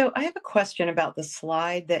 So I have a question about the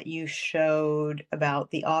slide that you showed about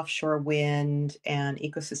the offshore wind and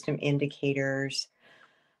ecosystem indicators.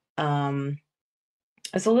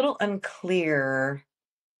 It's a little unclear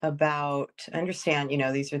about, I understand,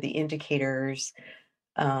 these are the indicators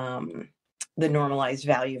the normalized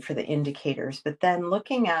value for the indicators. But then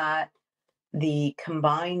looking at the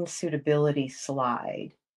combined suitability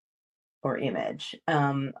slide or image,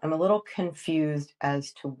 I'm a little confused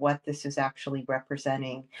as to what this is actually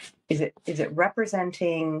representing. Is it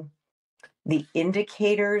representing the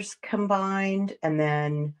indicators combined, and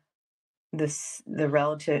then the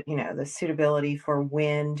relative, the suitability for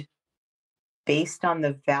wind based on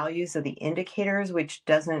the values of the indicators, which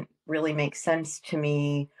doesn't really make sense to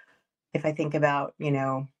me if I think about,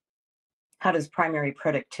 how does primary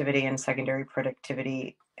productivity and secondary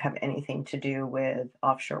productivity have anything to do with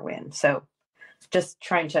offshore wind? So just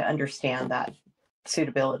trying to understand that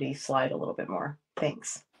suitability slide a little bit more.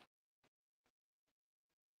 Thanks.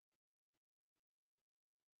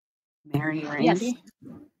 Mary or Yes.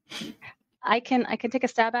 Andy? I can take a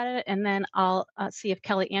stab at it, and then I'll see if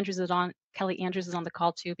Kelly Andrews is on. Kelly Andrews is on the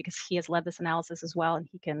call too, because he has led this analysis as well, and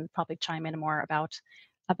he can probably chime in more about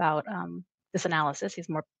this analysis. He has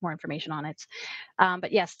more information on it.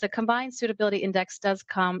 But yes, the combined suitability index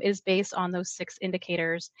is based on those 6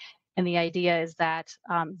 indicators, and the idea is that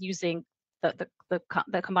using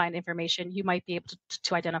the combined information, you might be able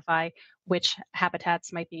to identify which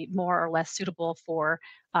habitats might be more or less suitable for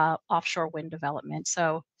offshore wind development.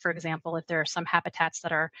 So, for example, if there are some habitats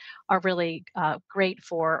that are really great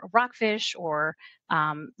for rockfish or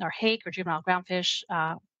hake or juvenile groundfish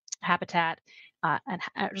habitat, and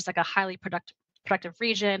just like a highly productive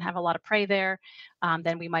region, have a lot of prey there,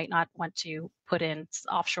 then we might not want to put in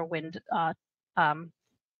offshore wind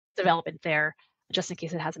development there, just in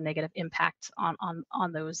case it has a negative impact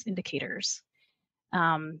on those indicators.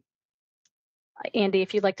 Andy,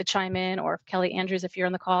 if you'd like to chime in, or if Kelly Andrews, if you're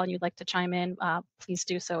on the call and you'd like to chime in, please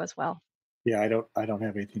do so as well. Yeah, I don't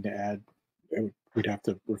have anything to add. We'd have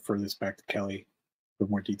to refer this back to Kelly for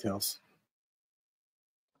more details.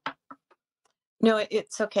 No,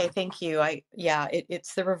 it's okay. Thank you.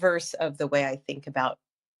 It's the reverse of the way I think about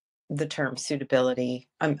the term suitability.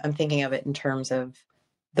 I'm thinking of it in terms of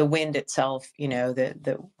the wind itself,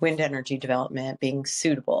 the wind energy development being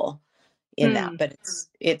suitable in that, but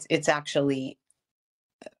it's actually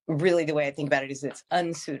really the way I think about it is it's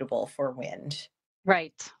unsuitable for wind.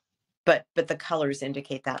 Right. But the colors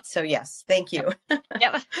indicate that. So yes, thank you.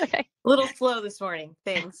 Yep. Okay. A little slow this morning.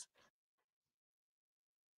 Thanks.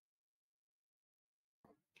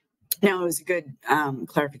 No, it was a good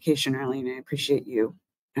clarification, Arlene. I appreciate you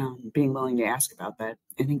being willing to ask about that.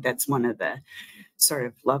 I think that's one of the sort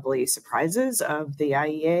of lovely surprises of the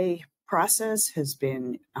IEA process has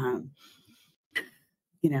been,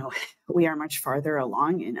 we are much farther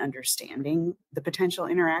along in understanding the potential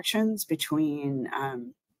interactions between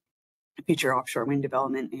future offshore wind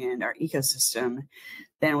development and our ecosystem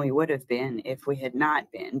than we would have been if we had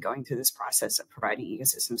not been going through this process of providing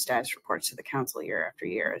ecosystem status reports to the council year after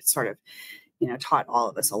year. It's sort of, taught all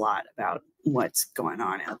of us a lot about what's going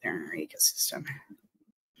on out there in our ecosystem.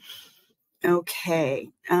 Okay,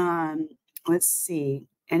 let's see.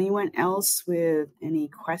 Anyone else with any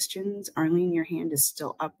questions? Arlene, your hand is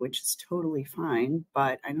still up, which is totally fine,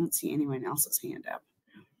 but I don't see anyone else's hand up.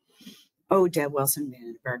 Oh, Deb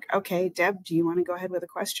Wilson-Vandenberg. Okay, Deb, do you want to go ahead with a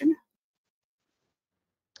question?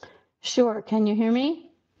 Sure. Can you hear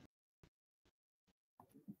me?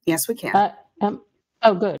 Yes, we can.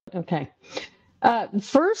 Oh, good. Okay.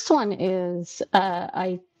 First one is,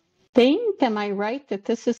 I think, am I right that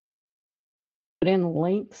this is put in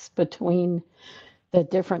links between the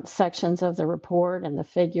different sections of the report and the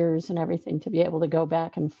figures and everything to be able to go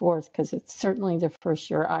back and forth, because it's certainly the first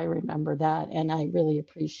year I remember that, and I really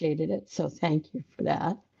appreciated it. So thank you for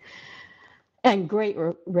that. And great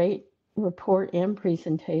report and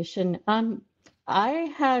presentation.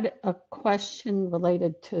 I had a question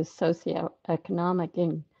related to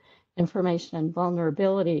socioeconomic information and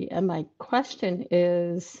vulnerability. And my question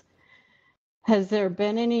is, has there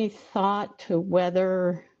been any thought to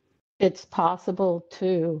whether it's possible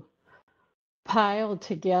to pile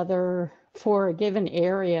together for a given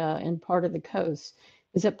area and part of the coast?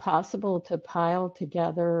 Is it possible to pile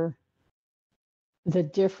together the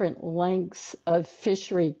different lengths of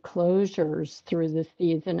fishery closures through the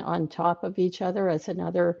season on top of each other as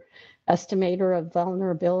another estimator of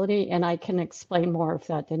vulnerability? And I can explain more if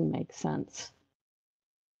that didn't make sense.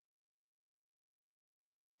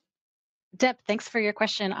 Deb, thanks for your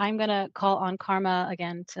question. I'm going to call on Karma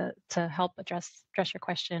again to help address your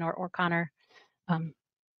question, or Connor,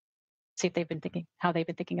 see if how they've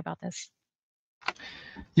been thinking about this.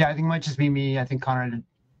 Yeah, I think it might just be me. I think Connor had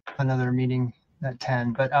another meeting at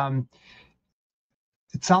 10, but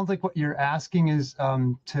it sounds like what you're asking is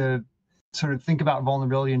to sort of think about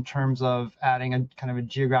vulnerability in terms of adding a kind of a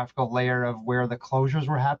geographical layer of where the closures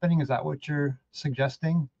were happening? Is that what you're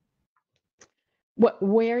suggesting?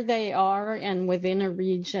 Where they are, and within a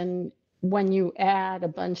region, when you add a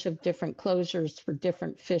bunch of different closures for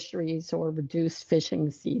different fisheries or reduced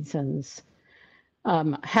fishing seasons,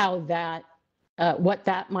 how that, what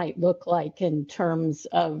that might look like in terms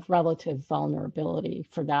of relative vulnerability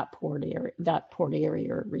for that port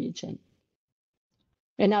area or region.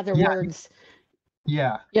 In other words,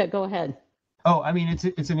 yeah, go ahead. Oh, I mean,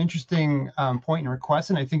 it's an interesting point and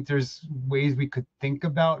request, and I think there's ways we could think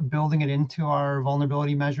about building it into our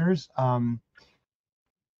vulnerability measures.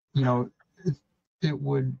 You know, it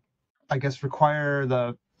would, I guess, require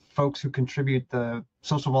the folks who contribute the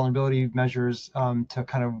social vulnerability measures to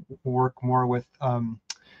kind of work more with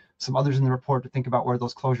some others in the report to think about where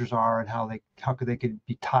those closures are and how they could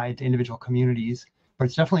be tied to individual communities. But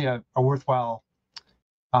it's definitely a worthwhile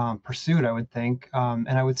pursuit, I would think. And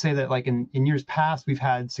I would say that, like in years past, we've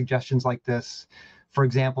had suggestions like this. For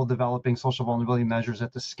example, developing social vulnerability measures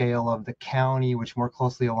at the scale of the county, which more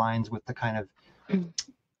closely aligns with the kind of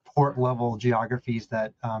port level geographies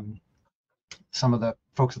that some of the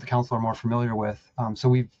folks at the council are more familiar with. So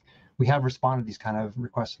we have responded to these kind of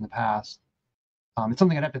requests in the past. It's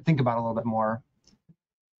something I'd have to think about a little bit more,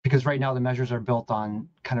 because right now the measures are built on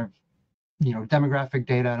kind of, you know, demographic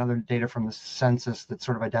data and other data from the census that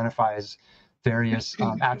sort of identifies various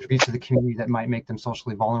attributes of the community that might make them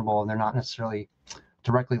socially vulnerable, and they're not necessarily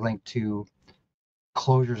directly linked to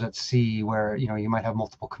closures at sea, where, you know, you might have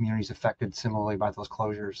multiple communities affected similarly by those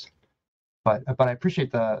closures. But I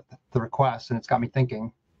appreciate the request, and it's got me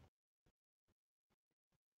thinking.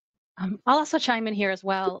 I'll also chime in here as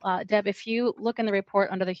well. Deb, if you look in the report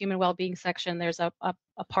under the human well-being section, there's a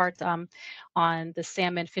part on the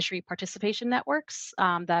salmon fishery participation networks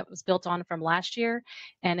that was built on from last year.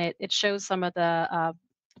 And it shows some of the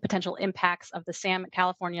potential impacts of the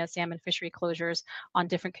California salmon fishery closures on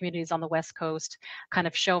different communities on the West Coast, kind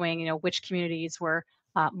of showing, you know, which communities were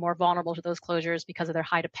more vulnerable to those closures because of their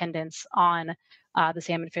high dependence on the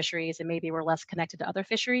salmon fisheries, and maybe were less connected to other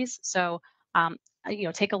fisheries. So you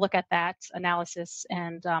know, take a look at that analysis,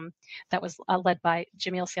 and that was led by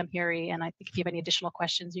Jamil Samhiri. And I think if you have any additional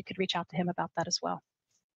questions, you could reach out to him about that as well.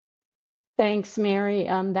 Thanks, Mary.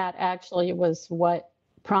 That actually was what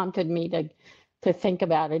prompted me to think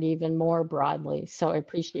about it even more broadly. So I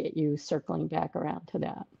appreciate you circling back around to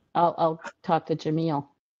that. I'll talk to Jamil.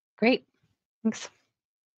 Great, thanks.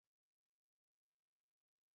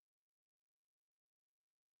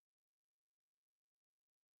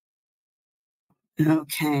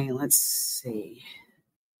 Okay, let's see.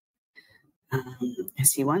 I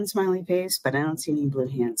see one smiley face, but I don't see any blue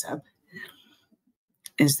hands up.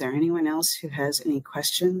 Is there anyone else who has any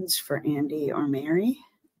questions for Andy or Mary?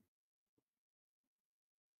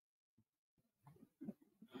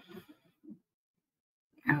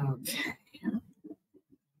 Okay.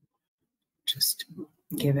 Just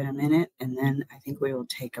give it a minute, and then I think we will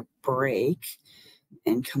take a break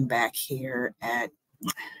and come back here at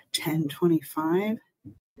 10:25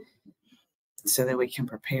 so that we can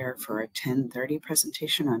prepare for a 10:30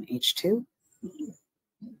 presentation on H2.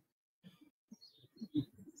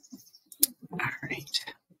 All right.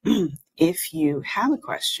 If you have a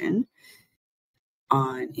question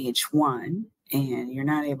on H1 and you're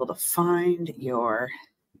not able to find your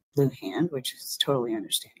blue hand, which is totally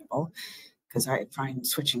understandable, because I find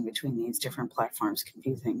switching between these different platforms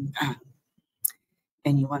confusing,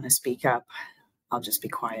 and you want to speak up, I'll just be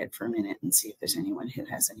quiet for a minute and see if there's anyone who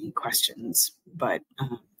has any questions, but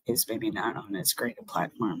is maybe not on as great a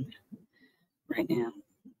platform right now.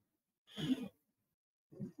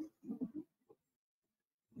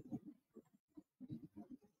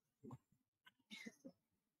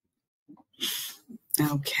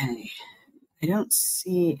 Okay, I don't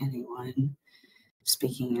see anyone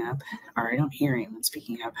speaking up, or I don't hear anyone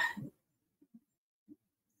speaking up.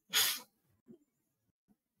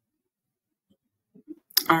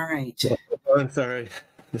 All right. I'm sorry.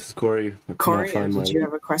 This is Corey. Corey, did you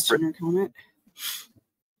have a question or comment?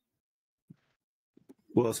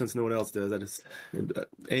 Well, since no one else does, I just,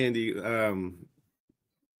 Andy, on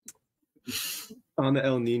the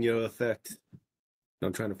El Nino effect,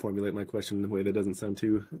 I'm trying to formulate my question in a way that doesn't sound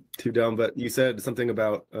too dumb, but you said something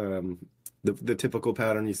about the typical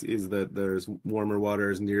pattern is that there's warmer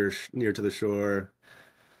waters near to the shore.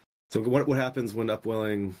 So what happens when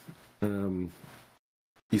upwelling?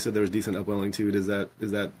 You said there was decent upwelling too. Does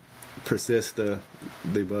that persist the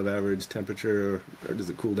above average temperature, or does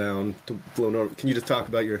it cool down to flow north? Can you just talk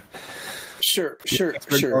about your Sure.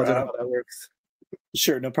 how that works?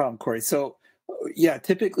 Sure, no problem, Corey. So Yeah,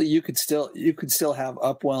 typically you could still have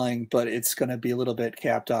upwelling, but it's going to be a little bit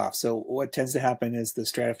capped off. So what tends to happen is the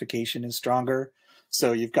stratification is stronger.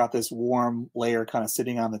 So you've got this warm layer kind of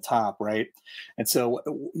sitting on the top, right? And so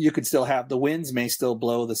you could still have the winds may still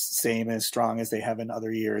blow the same as strong as they have in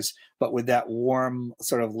other years, but with that warm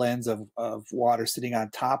sort of lens of water sitting on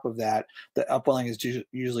top of that, the upwelling is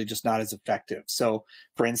usually just not as effective. So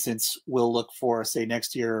for instance, we'll look for, say,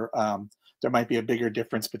 next year, there might be a bigger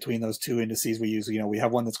difference between those two indices we use. We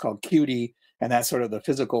have one that's called QD, and that's sort of the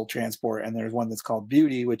physical transport, and there's one that's called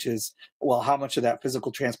beauty, which is, well, how much of that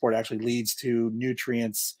physical transport actually leads to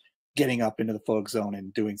nutrients getting up into the photic zone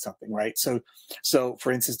and doing something, right? So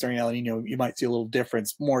for instance, during El Nino, you might see a little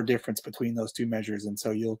more difference between those two measures, and so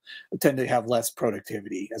you'll tend to have less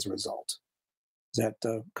productivity as a result. Does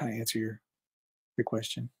that kind of answer your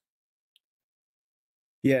question?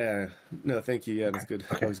 Yeah. No, thank you. Yeah, that's good.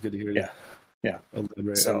 Okay. Always good to hear. Yeah.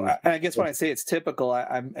 So I guess when I say it's typical,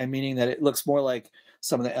 I'm meaning that it looks more like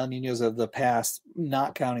some of the El Ninos of the past,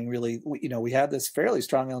 not counting really. We had this fairly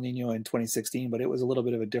strong El Nino in 2016, but it was a little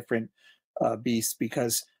bit of a different beast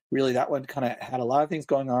because really that one kind of had a lot of things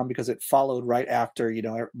going on because it followed right after,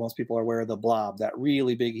 most people are aware of the blob, that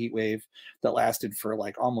really big heat wave that lasted for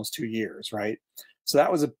like almost 2 years, right? So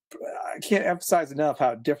that was I can't emphasize enough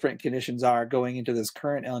how different conditions are going into this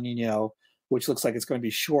current El Nino, which looks like it's going to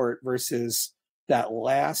be short versus that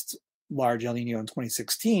last large El Nino in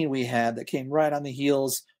 2016 we had that came right on the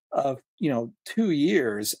heels of 2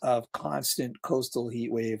 years of constant coastal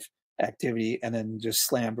heat wave activity and then just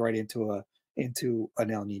slammed right into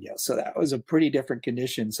an El Nino. So that was a pretty different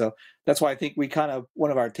condition. So that's why I think we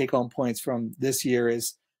one of our take-home points from this year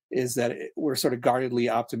is that we're sort of guardedly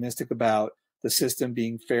optimistic about the system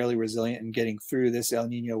being fairly resilient and getting through this El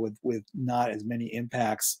Nino with not as many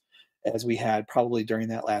impacts as we had probably during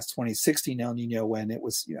that last 2016 El Nino, when it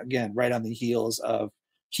was, again, right on the heels of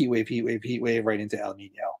heat wave right into El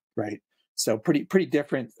Nino, right? So pretty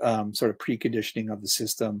different sort of preconditioning of the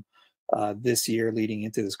system this year leading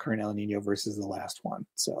into this current El Nino versus the last one.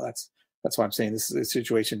 So that's why I'm saying this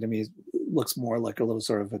situation to me looks more like a little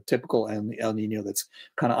sort of a typical El Nino that's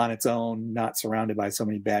kind of on its own, not surrounded by so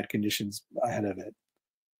many bad conditions ahead of it.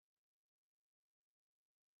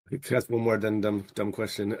 Can I ask one more dumb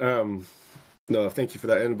question? No, thank you for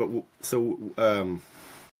that.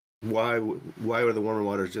 Why are the warmer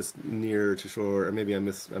waters just near to shore? Or maybe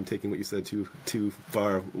I'm taking what you said too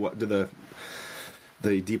far. What do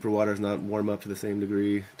the deeper waters not warm up to the same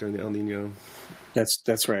degree during the El Nino?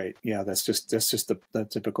 That's right. Yeah, that's just the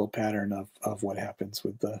typical pattern of what happens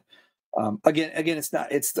with the. Again,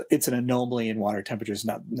 it's an anomaly in water temperatures.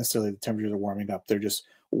 Not necessarily the temperatures are warming up; they're just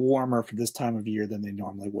warmer for this time of year than they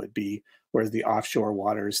normally would be. Whereas the offshore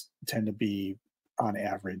waters tend to be, on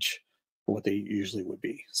average, what they usually would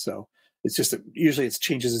be. So it's just usually it's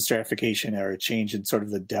changes in stratification or a change in sort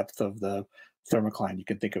of the depth of the thermocline. You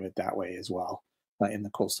can think of it that way as well in the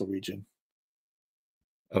coastal region.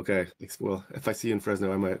 Okay. Well, if I see you in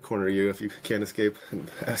Fresno, I might corner you if you can't escape and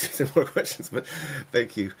ask you some more questions, but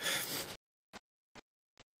thank you.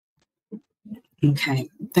 Okay.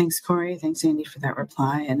 Thanks, Corey. Thanks, Andy, for that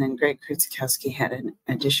reply. And then Greg Krutzikowski had an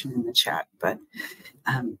addition in the chat. But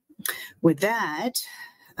with that,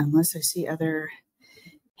 unless I see other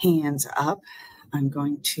hands up, I'm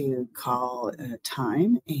going to call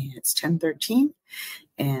time. And it's 10:13.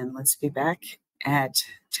 And let's be back at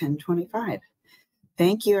 10:25.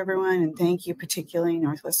 Thank you, everyone, and thank you particularly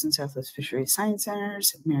Northwest and Southwest Fisheries Science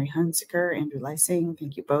Centers, Mary Hunziker, Andrew Lysing.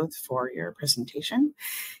 Thank you both for your presentation.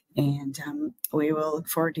 And we will look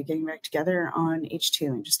forward to getting back together on H2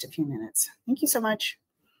 in just a few minutes. Thank you so much.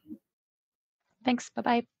 Thanks.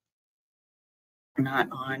 Bye-bye. We're not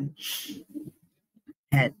on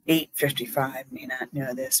at 8:55, may not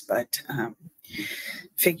know this, but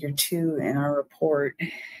figure 2 in our report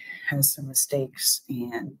has some mistakes,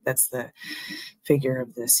 and that's the figure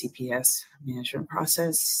of the CPS management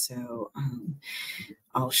process. So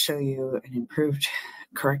I'll show you an improved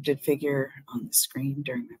corrected figure on the screen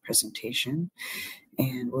during my presentation,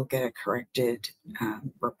 and we'll get a corrected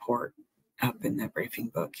report up in the briefing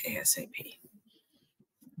book ASAP.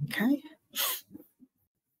 Okay.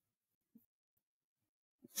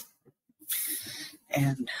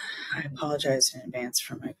 And I apologize in advance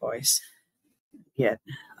for my voice. Yet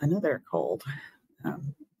another cold,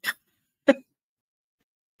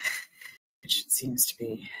 which seems to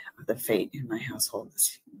be the fate in my household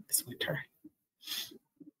this winter.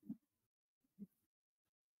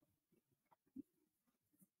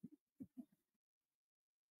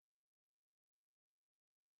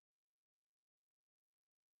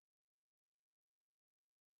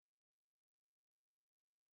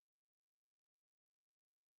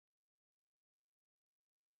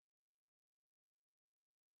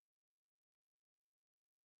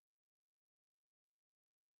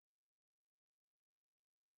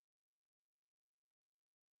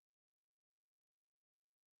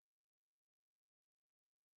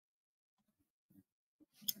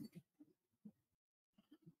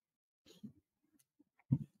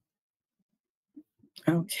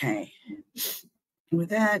 Okay, with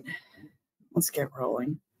that, let's get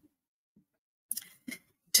rolling.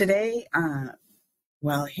 Today,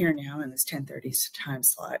 well, here now in this 10:30 time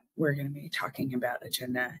slot, we're going to be talking about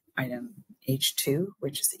agenda item H2,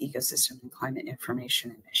 which is the Ecosystem and Climate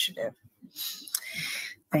Information Initiative.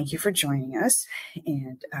 Thank you for joining us,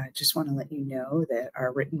 and I just want to let you know that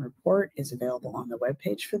our written report is available on the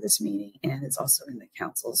webpage for this meeting, and it's also in the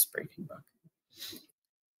Council's briefing book.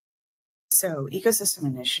 So, ecosystem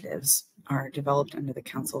initiatives are developed under the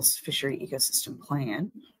Council's Fishery Ecosystem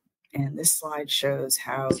Plan, and this slide shows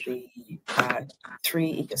how the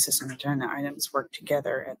 3 ecosystem agenda items work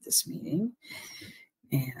together at this meeting.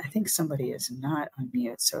 And I think somebody is not on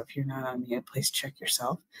mute, so if you're not on mute, please check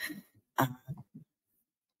yourself.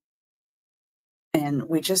 And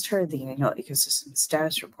we just heard the annual ecosystem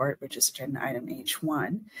status report, which is agenda item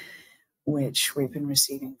H1, which we've been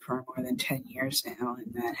receiving for more than 10 years now,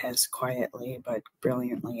 and that has quietly but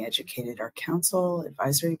brilliantly educated our council,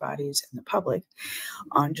 advisory bodies, and the public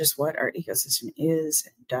on just what our ecosystem is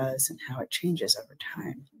and does and how it changes over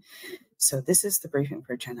time. So this is the briefing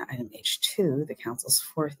for agenda item H2, the council's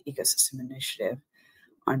 4th ecosystem initiative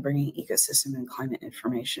on bringing ecosystem and climate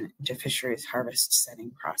information into fisheries harvest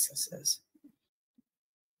setting processes.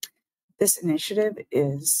 This initiative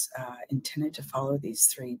is intended to follow these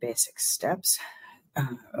 3 basic steps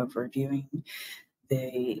of reviewing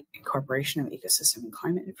the incorporation of ecosystem and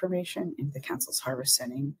climate information into the council's harvest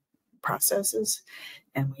setting processes.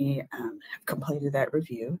 And we have completed that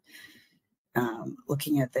review,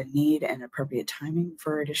 looking at the need and appropriate timing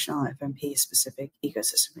for additional FMP-specific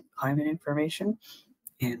ecosystem and climate information.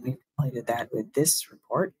 And we've completed that with this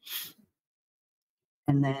report.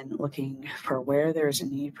 And then looking for where there is a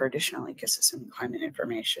need for additional ecosystem and climate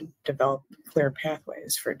information, develop clear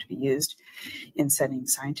pathways for it to be used in setting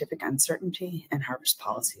scientific uncertainty and harvest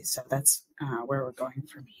policies. So that's where we're going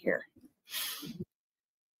from here.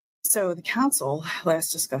 So the council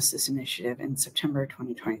last discussed this initiative in September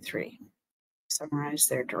 2023. Summarized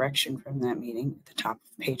their direction from that meeting at the top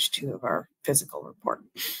of page 2 of our physical report.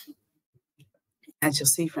 As you'll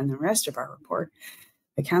see from the rest of our report,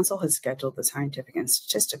 the Council has scheduled the Scientific and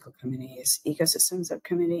Statistical Committees, Ecosystem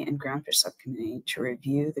Subcommittee, and Groundfish Subcommittee to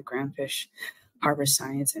review the groundfish harvest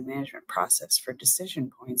science and management process for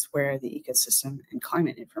decision points where the ecosystem and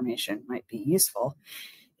climate information might be useful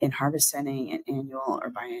in harvest setting and annual or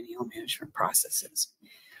biennial management processes.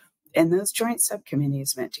 And those joint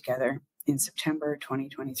subcommittees met together in September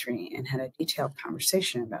 2023 and had a detailed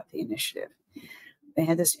conversation about the initiative. They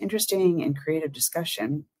had this interesting and creative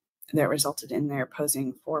discussion that resulted in their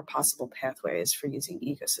posing 4 possible pathways for using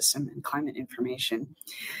ecosystem and climate information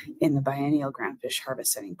in the biennial groundfish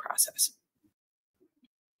harvest setting process.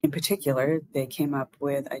 In particular, they came up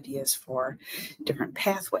with ideas for different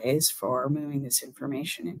pathways for moving this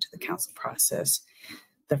information into the council process.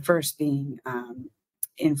 The first being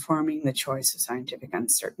informing the choice of scientific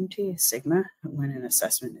uncertainty, sigma, when an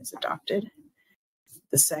assessment is adopted.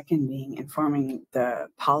 The second being informing the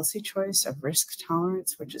policy choice of risk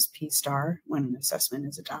tolerance, which is P star, when an assessment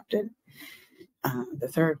is adopted. The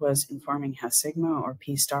third was informing how sigma or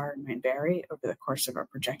P star might vary over the course of a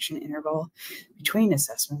projection interval between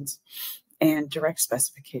assessments, and direct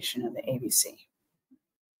specification of the ABC.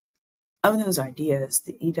 Of those ideas,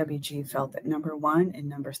 the EWG felt that number 1 and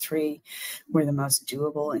number 3 were the most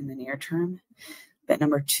doable in the near term, that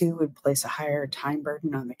number 2 would place a higher time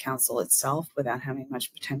burden on the council itself without having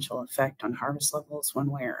much potential effect on harvest levels one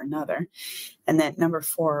way or another, and that number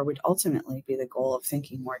 4 would ultimately be the goal of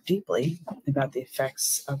thinking more deeply about the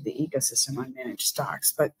effects of the ecosystem on managed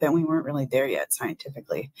stocks, but that we weren't really there yet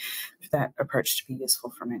scientifically for that approach to be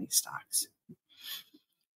useful for many stocks.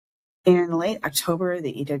 In late October,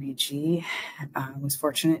 the EWG was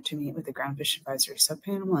fortunate to meet with the Groundfish Advisory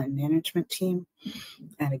Subpanel and management team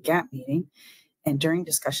at a GAP meeting. And during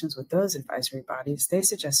discussions with those advisory bodies, they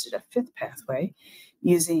suggested a 5th pathway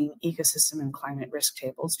using ecosystem and climate risk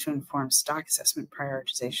tables to inform stock assessment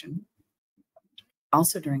prioritization.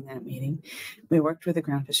 Also during that meeting, we worked with the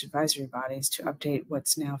groundfish advisory bodies to update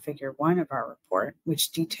what's now figure 1 of our report,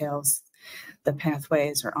 which details the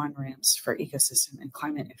pathways or on-ramps for ecosystem and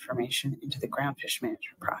climate information into the groundfish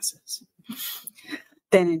management process.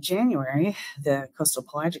 Then in January, the Coastal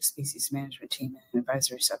Pelagic Species Management Team and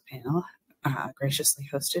Advisory Subpanel graciously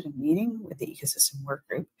hosted a meeting with the Ecosystem Work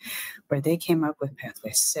Group where they came up with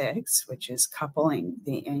Pathway 6, which is coupling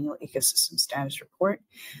the annual ecosystem status report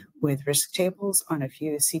with risk tables on a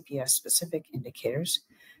few CPS-specific indicators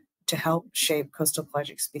to help shape coastal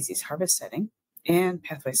pelagic species harvest setting, and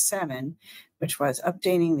Pathway 7, which was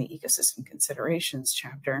updating the ecosystem considerations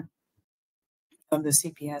chapter of the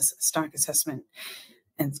CPS stock assessment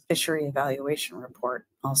and Fishery Evaluation Report,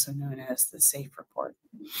 also known as the SAFE report.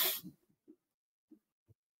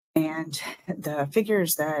 And the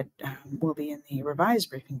figures that will be in the revised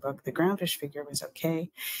briefing book, the groundfish figure was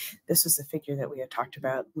okay. This was the figure that we had talked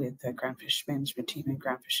about with the groundfish management team and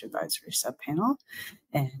groundfish advisory subpanel,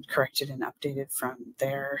 and corrected and updated from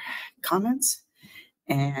their comments.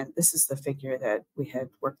 And this is the figure that we had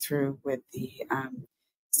worked through with the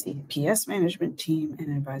CPS management team and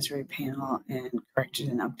advisory panel, and corrected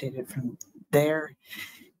and updated from their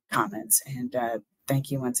comments. And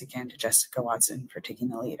thank you once again to Jessica Watson for taking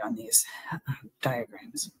the lead on these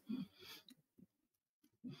diagrams.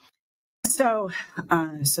 So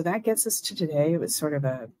that gets us to today. It was sort of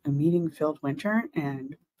a meeting-filled winter,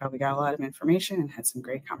 and we got a lot of information and had some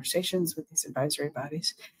great conversations with these advisory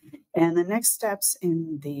bodies. And the next steps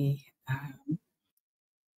in the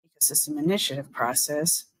ecosystem initiative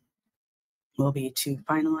process will be to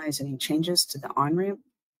finalize any changes to the on-ramp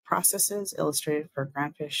processes illustrated for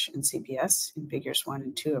groundfish and CPS in figures 1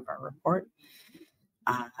 and 2 of our report.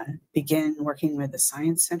 Begin working with the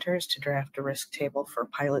science centers to draft a risk table for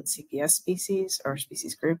pilot CPS species or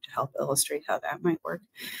species group to help illustrate how that might work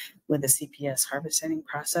with the CPS harvest setting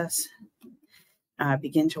process.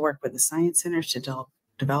 Begin to work with the science centers to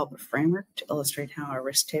develop a framework to illustrate how a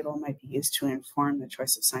risk table might be used to inform the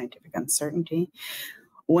choice of scientific uncertainty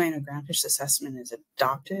when a groundfish assessment is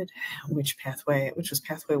adopted, which was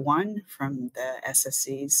pathway 1 from the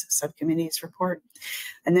SSC's subcommittee's report.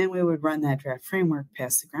 And then we would run that draft framework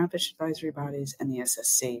past the groundfish advisory bodies and the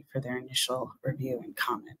SSC for their initial review and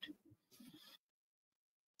comment.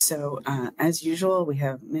 So as usual, we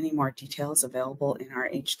have many more details available in our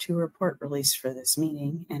H2 report released for this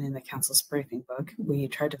meeting and in the Council's briefing book. We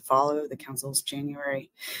tried to follow the Council's January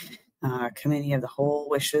committee of the whole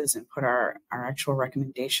wishes and put our actual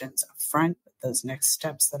recommendations up front. Those next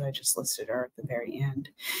steps that I just listed are at the very end.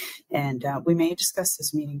 And we may discuss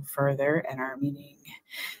this meeting further at our meeting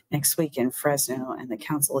next week in Fresno, and the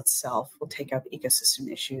Council itself will take up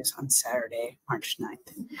ecosystem issues on Saturday, March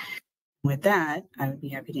 9th. With that, I would be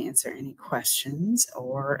happy to answer any questions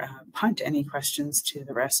or punt any questions to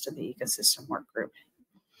the rest of the ecosystem work group.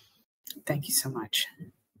 Thank you so much.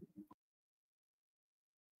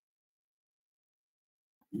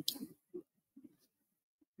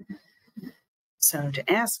 So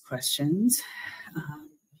to ask questions,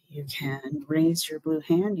 you can raise your blue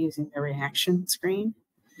hand using the reaction screen.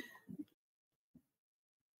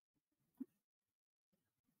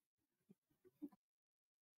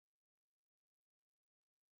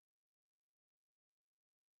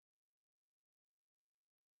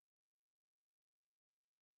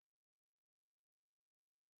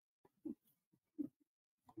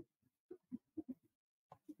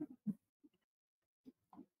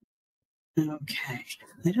 Okay,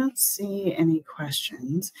 I don't see any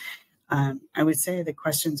questions. I would say the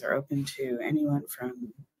questions are open to anyone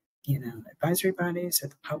from, advisory bodies or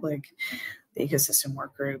the public. The ecosystem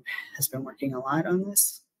work group has been working a lot on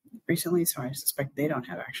this recently, so I suspect they don't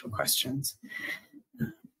have actual questions.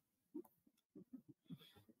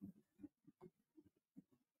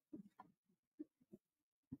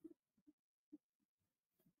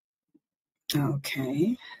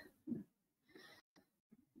 Okay.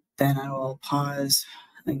 Then I will pause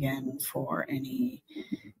again for any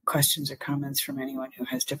questions or comments from anyone who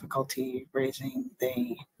has difficulty raising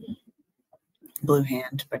the blue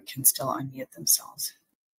hand but can still unmute themselves.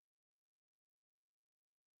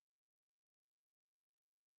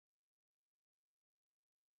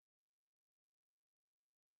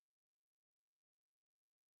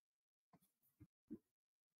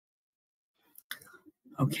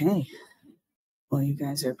 Okay. Well, you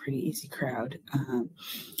guys are a pretty easy crowd.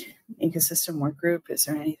 Ecosystem work group, is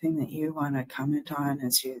there anything that you want to comment on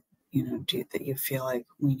as that you feel like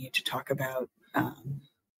we need to talk about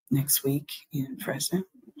next week in Fresno?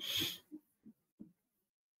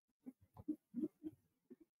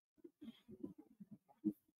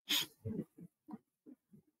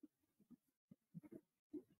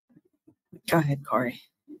 Go ahead, Corey.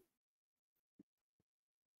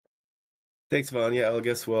 Thanks, Vaughn. Yeah, I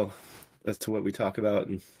guess, as to what we talk about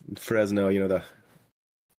in Fresno,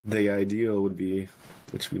 the ideal would be,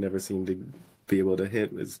 which we never seem to be able to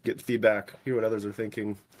hit, is get feedback, hear what others are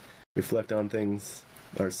thinking, reflect on things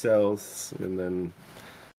ourselves, and then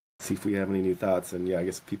see if we have any new thoughts. And yeah, I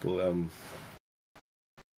guess people,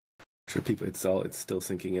 it's still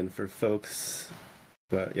sinking in for folks.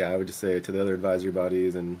 But yeah, I would just say to the other advisory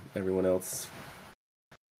bodies and everyone else,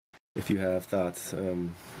 if you have thoughts,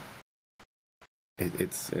 and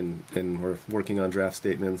we're working on draft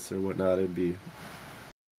statements or whatnot, it'd be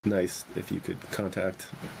nice if you could contact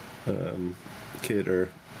Kit or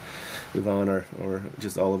Yvonne or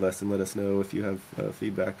just all of us and let us know if you have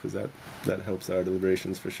feedback, because that helps our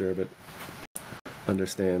deliberations for sure, but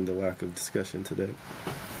understand the lack of discussion today.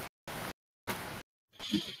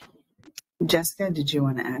 Jessica, did you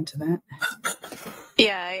want to add to that?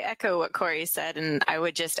 Yeah, I echo what Corey said, and I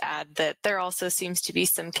would just add that there also seems to be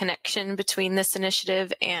some connection between this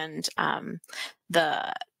initiative and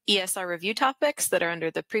the ESR review topics that are under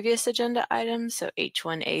the previous agenda items. So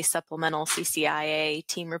H1A Supplemental CCIA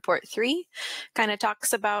Team Report 3 kind of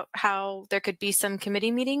talks about how there could be some committee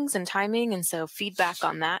meetings and timing, and so feedback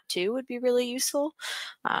on that too would be really useful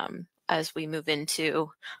as we move into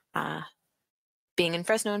being in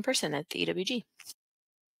Fresno in person at the EWG.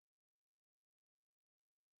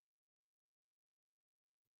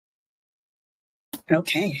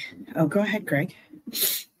 Okay. Oh, go ahead, Greg.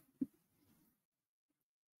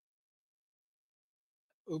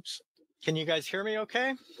 Oops. Can you guys hear me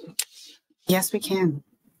okay? Yes, we can.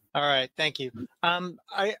 All right. Thank you.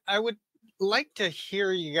 I would like to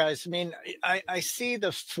hear you guys. I mean, I see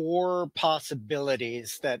the 4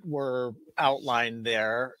 possibilities that were outlined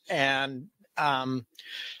there. And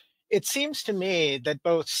it seems to me that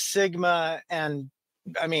both Sigma and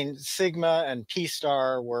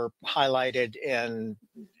P-Star were highlighted in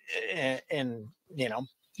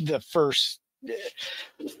the first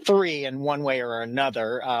 3 in one way or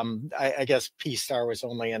another. I guess P-Star was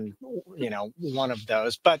only in one of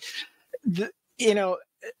those, but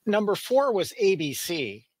number 4 was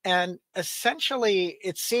ABC, and essentially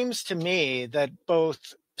it seems to me that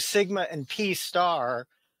both Sigma and P-Star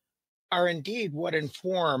are indeed what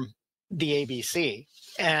inform the ABC.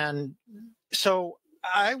 And so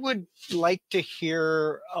I would like to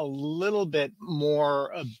hear a little bit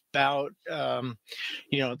more about,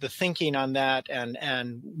 the thinking on that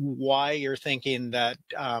and why you're thinking that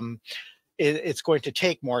it's going to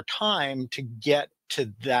take more time to get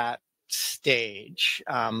to that stage,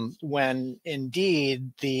 when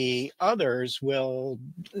indeed the others will,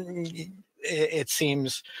 it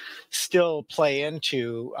seems, still play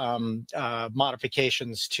into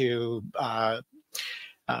modifications to the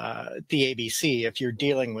ABC if you're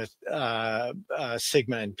dealing with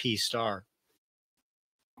Sigma and P-Star.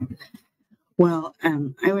 Well,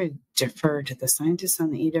 I would defer to the scientists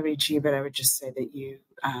on the EWG, but I would just say that you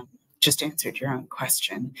just answered your own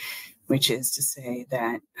question, which is to say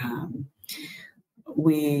that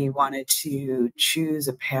we wanted to choose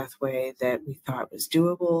a pathway that we thought was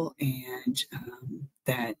doable and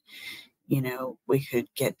that we could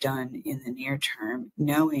get done in the near term,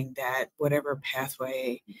 knowing that whatever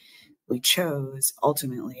pathway we chose,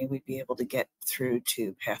 ultimately we'd be able to get through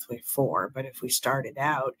to pathway 4. But if we started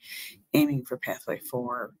out aiming for pathway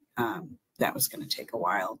 4, that was going to take a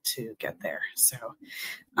while to get there. So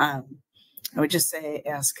I would just say,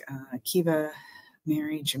 ask Kiva,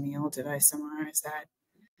 Mary, Jamil, did I summarize that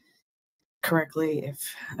correctly,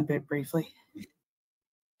 if a bit briefly?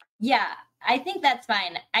 Yeah, I think that's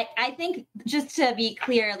fine. I think, just to be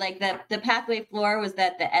clear, like the pathway floor was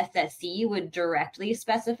that the SSC would directly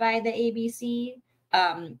specify the ABC.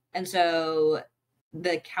 And so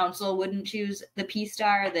the council wouldn't choose the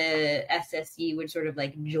P-Star. The SSC would sort of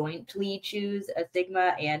like jointly choose a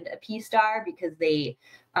Sigma and a P-Star, because they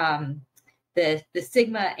the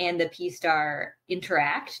Sigma and the P-Star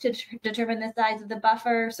interact to determine the size of the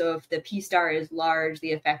buffer. So if the P-Star is large,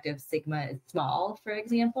 the effective Sigma is small, for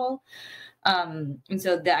example. And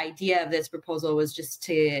so the idea of this proposal was just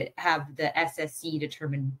to have the SSC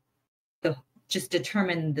determine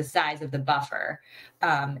the size of the buffer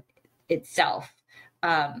itself.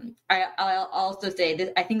 I'll also say this,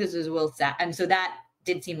 I think this was Will Sat, and so that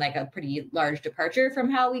did seem like a pretty large departure from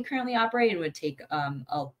how we currently operate and would take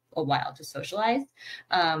a while to socialize.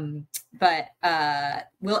 But I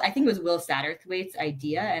think it was Will Satterthwaite's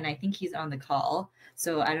idea, and I think he's on the call.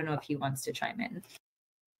 So I don't know if he wants to chime in.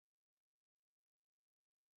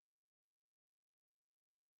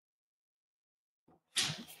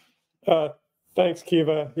 Thanks,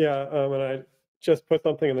 Kiva. Yeah, and I just put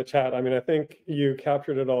something in the chat. I mean, I think you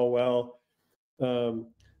captured it all well.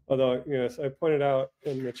 Although, as I pointed out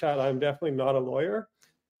in the chat, I'm definitely not a lawyer,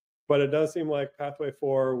 but it does seem like pathway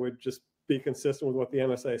 4 would just be consistent with what the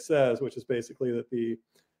MSA says, which is basically that the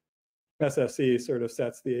SSC sort of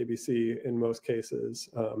sets the ABC in most cases.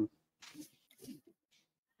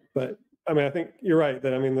 But I mean, I think you're right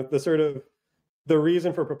that, I mean, the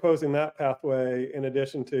reason for proposing that pathway, in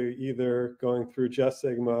addition to either going through just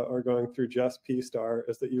Sigma or going through just P-Star,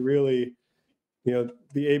 is that you really, the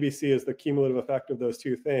ABC is the cumulative effect of those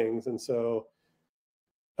two things. And so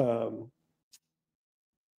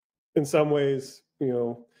in some ways,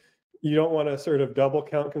 you don't want to sort of double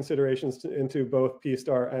count considerations into both P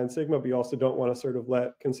star and sigma, but you also don't want to sort of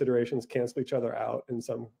let considerations cancel each other out in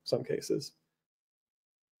some cases.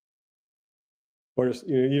 Or just,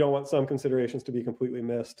 you don't want some considerations to be completely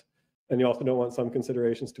missed, and you also don't want some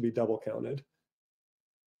considerations to be double counted.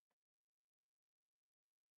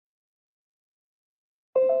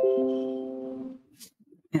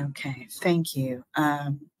 Okay, thank you.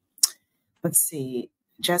 Let's see.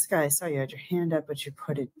 Jessica, I saw you had your hand up, but you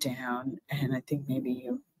put it down, and I think maybe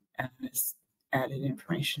you added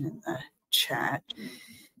information in the chat.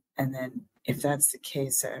 And then if that's the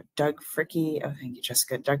case, Doug Fricky, oh, thank you,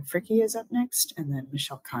 Jessica. Doug Fricky is up next, and then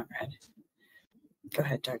Michelle Conrad. Go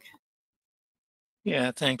ahead, Doug.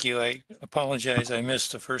 Yeah, thank you. I apologize. I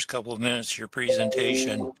missed the first couple of minutes of your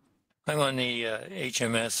presentation. I'm on the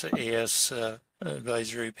HMS AS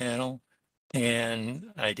advisory panel,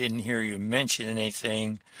 and I didn't hear you mention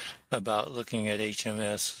anything about looking at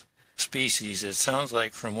HMS species. It sounds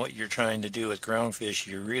like from what you're trying to do with groundfish,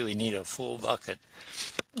 you really need a full bucket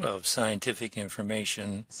of scientific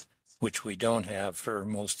information, which we don't have for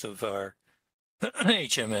most of our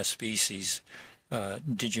HMS species.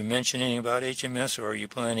 Did you mention anything about HMS, or are you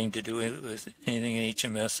planning to do it with anything in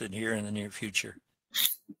HMS in here in the near future?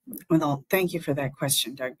 Well, thank you for that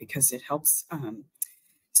question, Doug, because it helps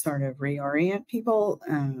sort of reorient people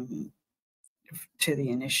to the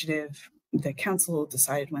initiative. The council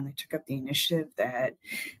decided when they took up the initiative that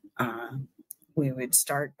we would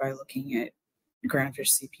start by looking at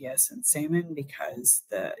groundfish, CPS, and salmon because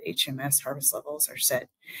the HMS harvest levels are set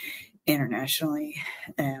internationally.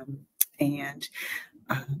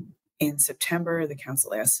 In September, the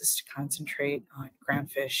council asked us to concentrate on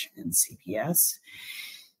groundfish and CPS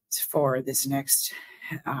for this next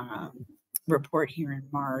report here in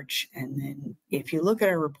March. And then if you look at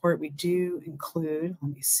our report, we do include,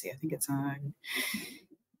 let me see, I think it's on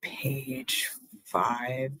page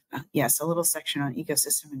 5. Yes, a little section on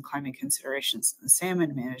ecosystem and climate considerations in the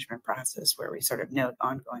salmon management process, where we sort of note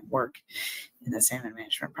ongoing work in the salmon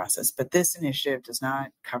management process. But this initiative does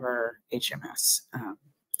not cover HMS.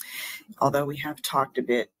 Although we have talked a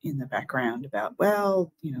bit in the background about,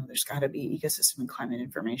 well, there's got to be ecosystem and climate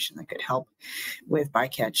information that could help with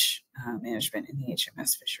bycatch management in the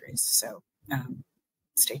HMS fisheries. So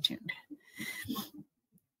stay tuned.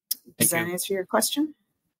 Does that answer your question?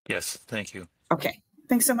 Yes, thank you. Okay,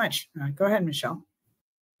 thanks so much. Go ahead, Michelle.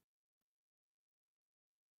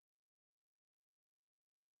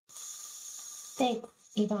 Thanks,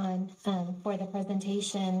 Yvonne, for the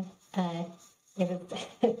presentation. It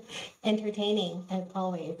was entertaining as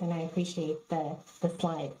always, and I appreciate the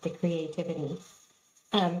slides, the creativity.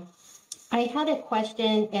 I had a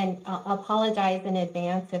question, and I'll apologize in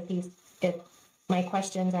advance if my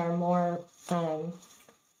questions are more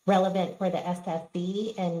relevant for the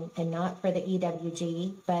SSC and not for the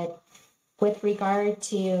EWG. But with regard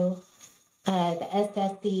to the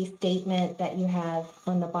SSC statement that you have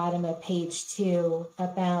on the bottom of page 2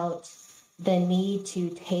 about the need to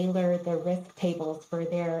tailor the risk tables for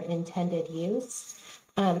their intended use.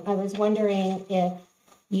 I was wondering if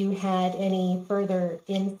you had any further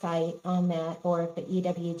insight on that, or if the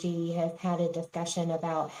EWG has had a discussion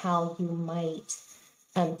about how you might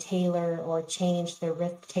tailor or change the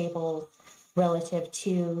risk tables relative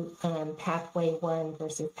to pathway 1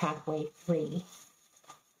 versus pathway 3.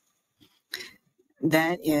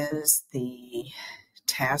 That is the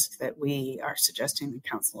task that we are suggesting the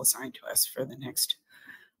council assign to us for the next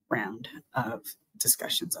round of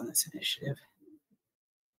discussions on this initiative.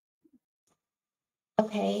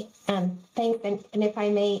 Okay, thanks. And if I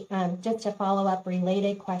may, just a follow-up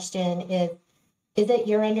related question is it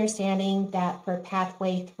your understanding that for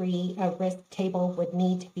pathway 3, a risk table would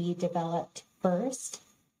need to be developed first,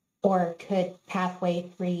 or could pathway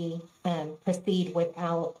 3 proceed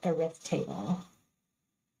without a risk table?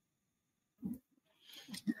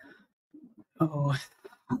 Oh,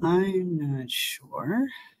 I'm not sure.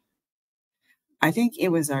 I think it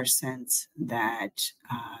was our sense that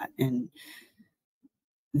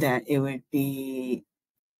that it would be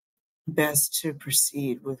best to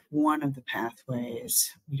proceed with one of the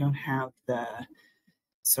pathways. We don't have the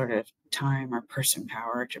sort of time or person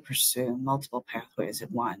power to pursue multiple pathways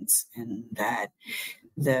at once, and that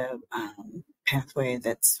the pathway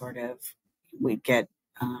that sort of we'd get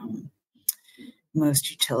most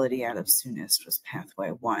utility out of soonest was pathway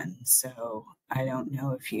 1. So I don't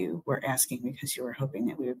know if you were asking because you were hoping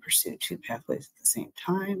that we would pursue 2 pathways at the same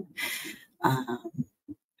time,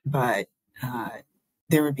 but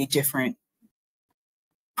there would be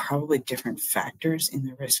probably different factors in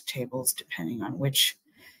the risk tables depending on which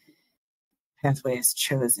pathway is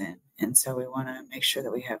chosen. And so we want to make sure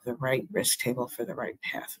that we have the right risk table for the right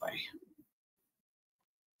pathway.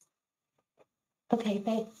 Okay,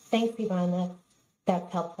 thanks, Yvonne.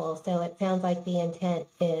 That's helpful. So it sounds like the intent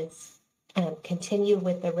is continue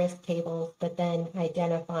with the risk tables, but then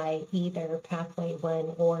identify either pathway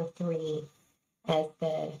 1 or 3 as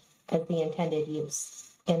the intended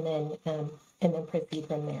use, and then proceed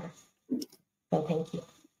from there. So thank you.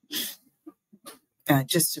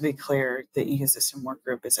 Just to be clear, the ecosystem work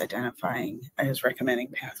group is recommending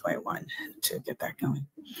pathway 1 to get that going.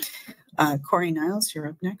 Corey Niles, you're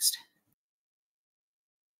up next.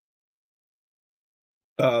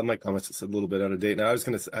 My comments is a little bit out of date now. I was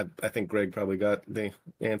going to, I think Greg probably got the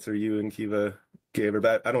answer you and Kiva gave her,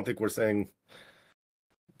 but I don't think we're saying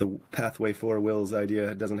the pathway 4 Will's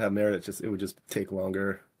idea doesn't have merit. It would just take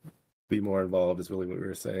longer, be more involved is really what we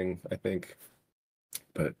were saying, I think.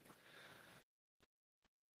 But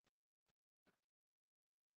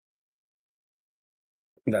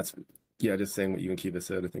that's, yeah, just saying what you and Kiva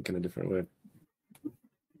said, I think in a different way.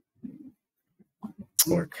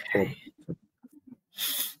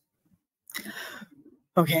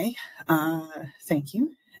 Okay, thank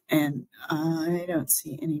you. And I don't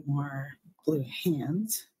see any more blue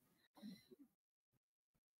hands.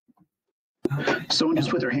 Someone just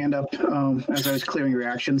put their hand up as I was clearing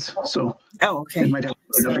reactions, so okay. They might have to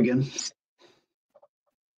put it up again.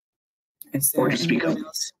 Is there or just speak up. anyone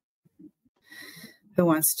else who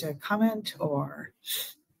wants to comment or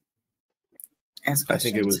ask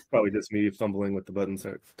questions? I think it was probably just me fumbling with the buttons.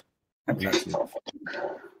 Okay.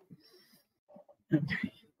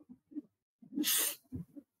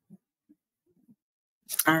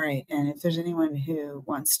 All right, and if there's anyone who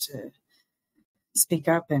wants to speak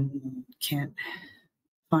up and can't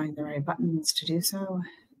find the right buttons to do so, or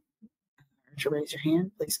to raise your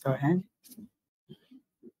hand, please go ahead.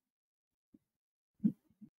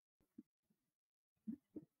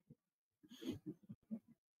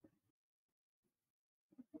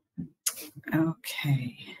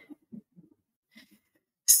 Okay.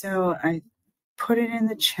 So I put it in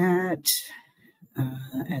the chat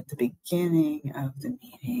at the beginning of the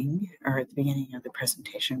meeting, or at the beginning of the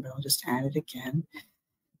presentation, but I'll just add it again.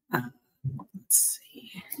 Let's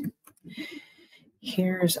see.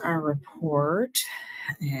 Here's our report,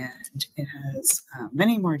 and it has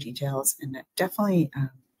many more details, and I definitely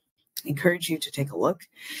encourage you to take a look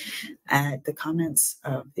at the comments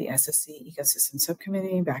of the SSC Ecosystem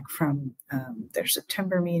Subcommittee back from their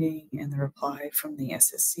September meeting and the reply from the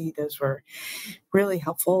SSC. Those were really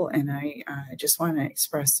helpful, and I just want to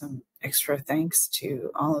express some extra thanks to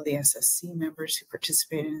all of the SSC members who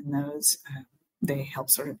participated in those. They helped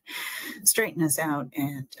sort of straighten us out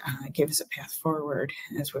and gave us a path forward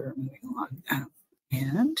as we were moving along.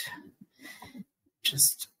 And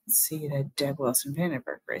just see that Deb Wilson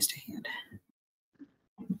Vandenberg raised a hand.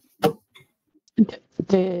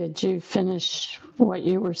 Did you finish what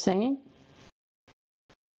you were saying?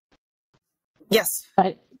 Yes.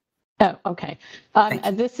 Oh, okay.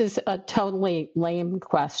 This is a totally lame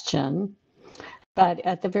question, but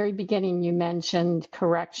at the very beginning you mentioned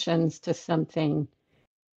corrections to something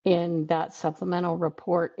in that supplemental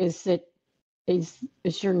report. Is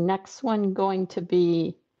your next one going to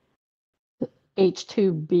be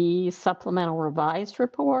H2B supplemental revised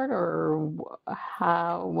report, or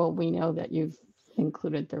how will we know that you've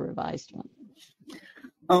included the revised one?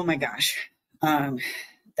 Oh my gosh.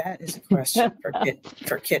 That is a question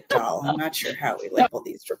for Kit Dahl. I'm not sure how we label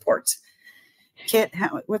these reports. Kit,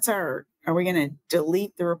 are we going to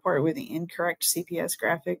delete the report with the incorrect CPS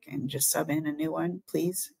graphic and just sub in a new one,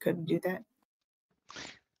 please? Couldn't do that?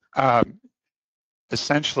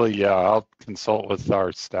 Essentially, yeah, I'll consult with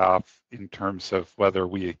our staff in terms of whether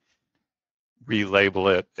we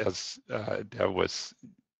relabel it as Deb was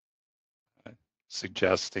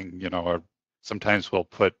suggesting, or sometimes we'll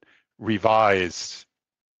put revised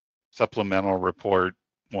supplemental report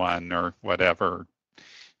 1 or whatever,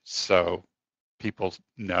 so people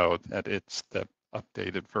know that it's the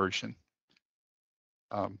updated version.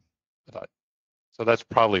 So that's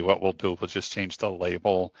probably what we'll do. We'll just change the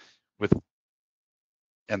label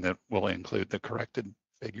and then we'll include the corrected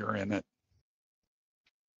figure in it.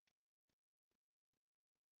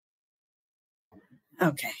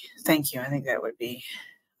 Okay, thank you. I think that would be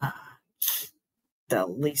the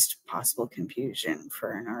least possible confusion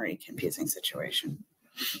for an already confusing situation.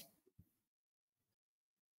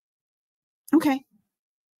 Okay,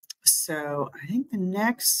 so I think the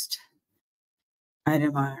next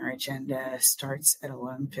item on our agenda starts at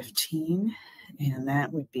 11:15, and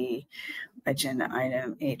that would be agenda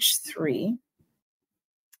item H3,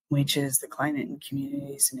 which is the Climate and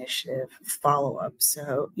Communities Initiative follow-up.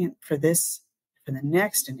 So for the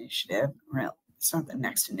next initiative, well, it's not the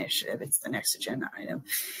next initiative, it's the next agenda item.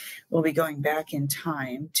 We'll be going back in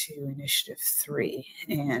time to Initiative 3.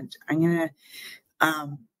 And I'm going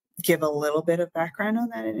to give a little bit of background on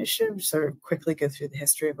that initiative, sort of quickly go through the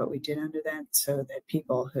history of what we did under that, so that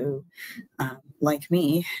people who, like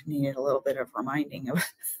me, needed a little bit of reminding of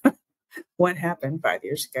what happened 5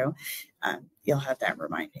 years ago, you'll have that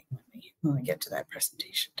reminding when we get to that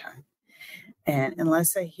presentation time. And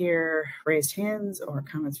unless I hear raised hands or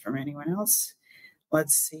comments from anyone else,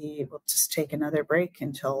 let's see, we'll just take another break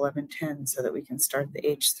until 11:10 so that we can start the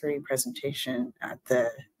H3 presentation at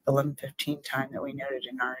the 11:15 time that we noted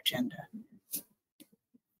in our agenda.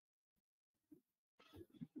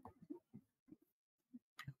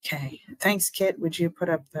 Okay, thanks, Kit. Would you put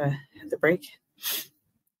up the break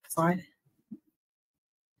slide?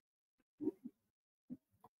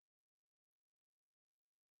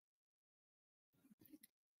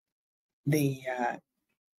 The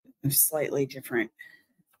slightly different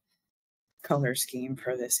color scheme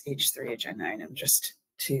for this H3 agenda item, just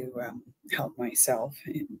to help myself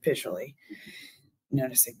visually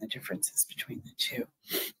noticing the differences between the two.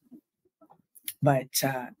 But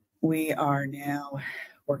we are now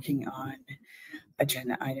working on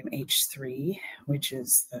agenda item H3, which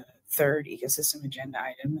is the third ecosystem agenda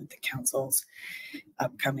item at the Council's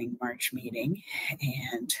upcoming March meeting.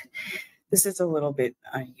 And this is a little bit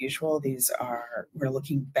unusual. We're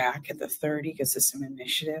looking back at the third ecosystem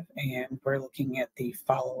initiative, and we're looking at the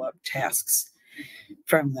follow-up tasks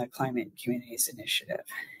from the Climate and Communities Initiative.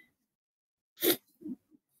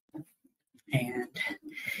 And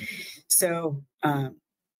so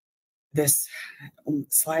this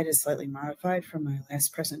slide is slightly modified from my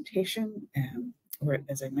last presentation.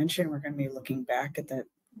 As I mentioned, we're going to be looking back at the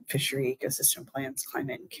Fishery Ecosystem Plans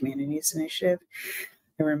Climate and Communities Initiative.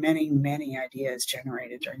 There were many, many ideas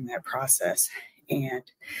generated during that process. And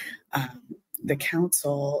the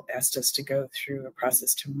council asked us to go through a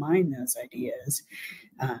process to mine those ideas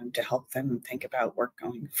to help them think about work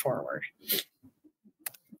going forward.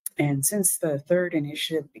 And since the third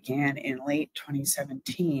initiative began in late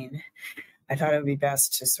 2017, I thought it would be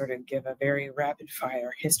best to sort of give a very rapid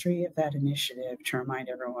fire history of that initiative to remind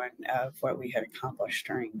everyone of what we had accomplished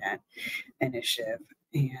during that initiative.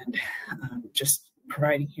 And just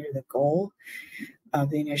providing here the goal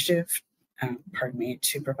of the initiative,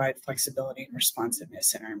 to provide flexibility and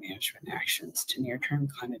responsiveness in our management actions to near-term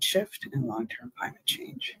climate shift and long-term climate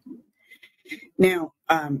change. Now,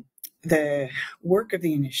 the work of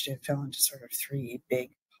the initiative fell into sort of three big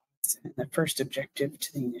parts. And the first objective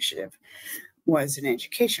to the initiative was an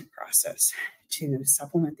education process to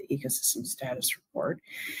supplement the ecosystem status report,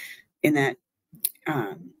 in that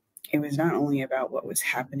it was not only about what was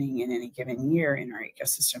happening in any given year in our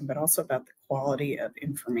ecosystem, but also about the quality of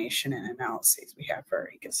information and analyses we have for our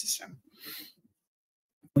ecosystem.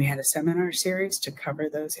 We had a seminar series to cover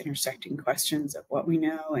those intersecting questions of what we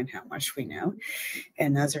know and how much we know,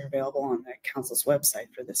 and those are available on the Council's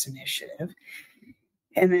website for this initiative.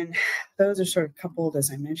 And then those are sort of coupled,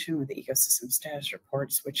 as I mentioned, with the ecosystem status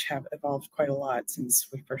reports, which have evolved quite a lot since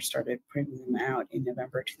we first started putting them out in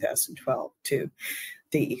November 2012 to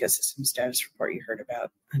the ecosystem status report you heard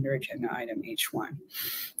about under agenda item H1.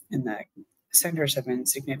 And the centers have been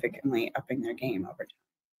significantly upping their game over time.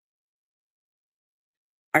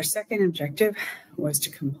 Our second objective was to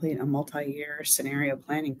complete a multi-year scenario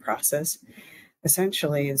planning process.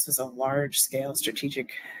 Essentially, this is a large-scale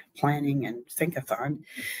strategic planning and think-a-thon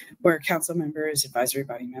where council members, advisory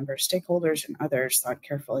body members, stakeholders, and others thought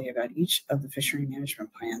carefully about each of the fishery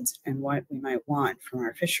management plans and what we might want from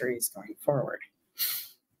our fisheries going forward.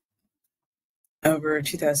 Over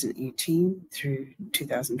 2018 through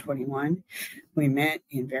 2021, we met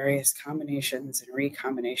in various combinations and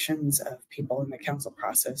recombinations of people in the council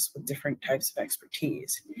process with different types of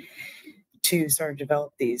expertise to sort of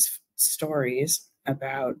develop these stories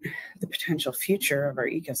about the potential future of our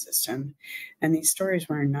ecosystem. And these stories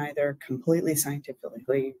were neither completely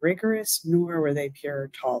scientifically rigorous, nor were they pure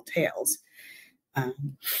tall tales.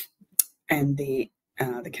 And the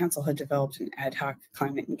council had developed an ad hoc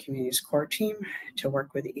climate and communities core team to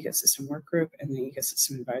work with the ecosystem work group and the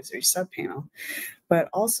ecosystem advisory subpanel, but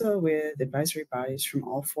also with advisory bodies from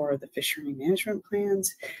all four of the fishery management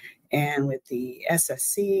plans and with the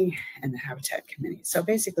SSC and the Habitat Committee. So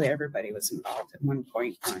basically everybody was involved at one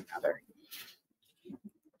point or another.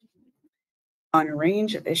 on a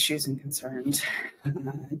range of issues and concerns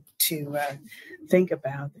to think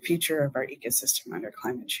about the future of our ecosystem under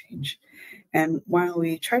climate change. And while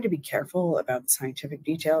we tried to be careful about the scientific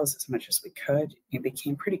details as much as we could, it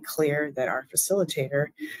became pretty clear that our facilitator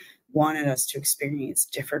wanted us to experience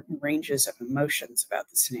different ranges of emotions about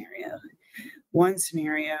the scenario. One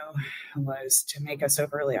scenario was to make us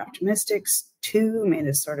overly optimistic. Two made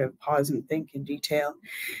us sort of pause and think in detail.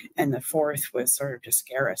 And the fourth was sort of to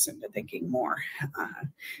scare us into thinking more.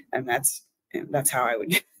 And that's how I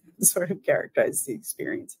would sort of characterize the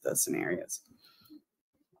experience of those scenarios.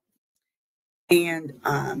 And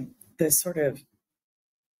the sort of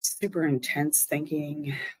super intense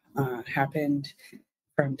thinking happened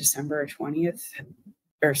from December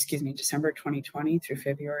 2020 through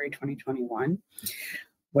February 2021,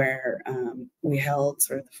 where we held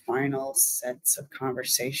sort of the final sets of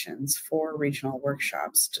conversations for regional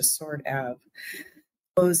workshops to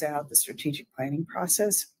close out the strategic planning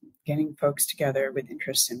process, getting folks together with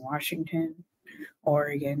interests in Washington,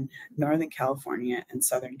 Oregon, Northern California, and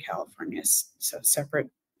Southern California. So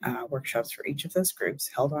separate workshops for each of those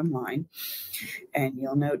groups held online. And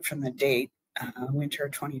you'll note from the date, winter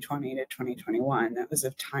 2020 to 2021, that was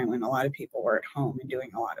a time when a lot of people were at home and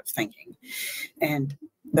doing a lot of thinking. And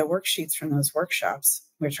the worksheets from those workshops,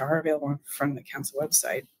 which are available from the council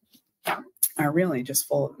website, are really just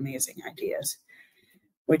full of amazing ideas.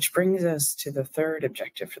 Which brings us to the third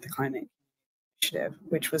objective for the climate initiative,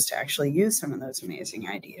 which was to actually use some of those amazing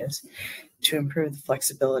ideas to improve the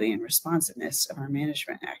flexibility and responsiveness of our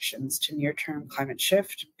management actions to near-term climate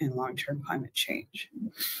shift and long-term climate change.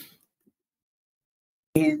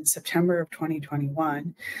 In September of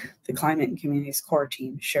 2021, the Climate and Communities Core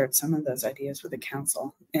team shared some of those ideas with the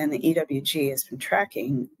council, and the EWG has been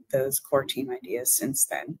tracking those core team ideas since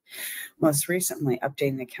then, most recently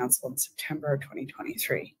updating the council in September of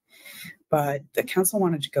 2023. But the council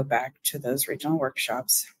wanted to go back to those regional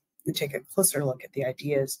workshops and take a closer look at the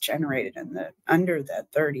ideas generated under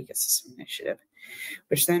that third ecosystem initiative,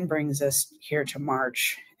 which then brings us here to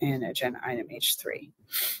March and agenda item H3.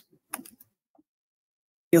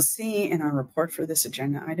 You'll see in our report for this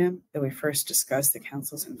agenda item that we first discussed the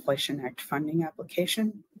Council's Inflation Act funding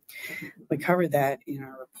application. We covered that in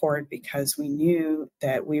our report because we knew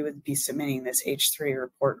that we would be submitting this H3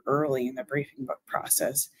 report early in the briefing book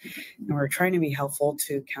process. And we're trying to be helpful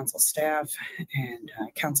to council staff and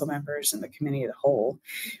council members and the committee as a whole,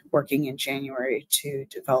 working in January to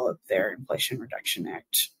develop their Inflation Reduction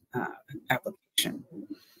Act application.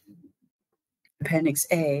 Appendix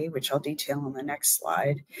A, which I'll detail on the next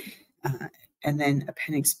slide, and then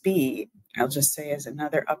Appendix B, I'll just say as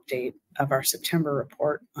another update of our September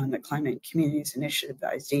report on the Climate and Communities Initiative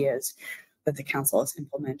ideas that the Council has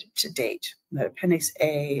implemented to date. The Appendix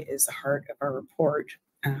A is the heart of our report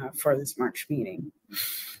for this March meeting.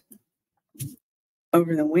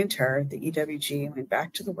 Over the winter, the EWG went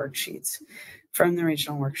back to the worksheets from the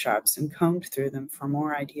regional workshops and combed through them for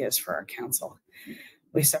more ideas for our Council.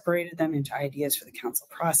 We separated them into ideas for the council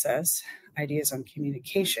process, ideas on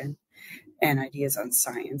communication, and ideas on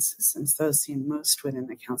science, since those seem most within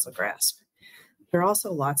the council grasp. There are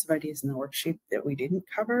also lots of ideas in the worksheet that we didn't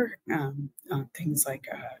cover, things like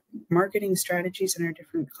marketing strategies in our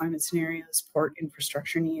different climate scenarios, port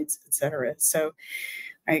infrastructure needs, etc. So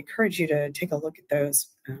I encourage you to take a look at those,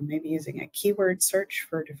 maybe using a keyword search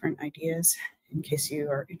for different ideas in case you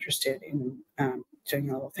are interested in doing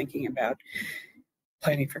a little thinking about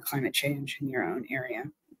planning for climate change in your own area.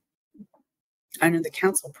 Under the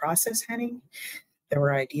council process heading, there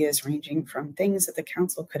were ideas ranging from things that the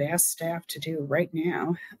council could ask staff to do right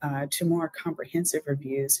now to more comprehensive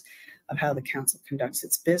reviews of how the council conducts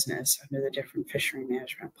its business under the different fishery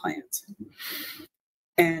management plans.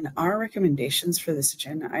 And our recommendations for this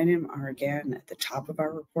agenda item are again at the top of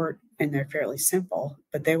our report, and they're fairly simple,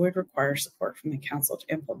 but they would require support from the council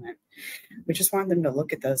to implement. We just want them to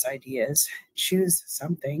look at those ideas, choose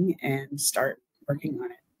something, and start working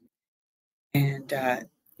on it. And,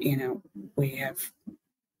 we have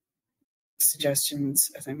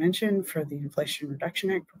suggestions, as I mentioned, for the Inflation Reduction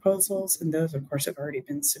Act proposals, and those, of course, have already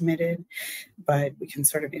been submitted, but we can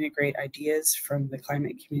sort of integrate ideas from the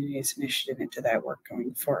Climate Communities Initiative into that work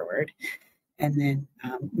going forward. And then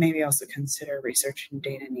maybe also consider research and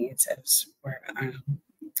data needs as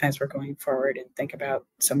we're going forward and think about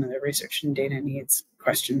some of the research and data needs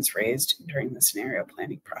questions raised during the scenario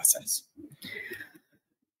planning process.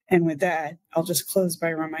 And with that, I'll just close by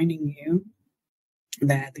reminding you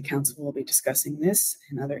that the council will be discussing this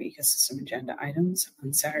and other ecosystem agenda items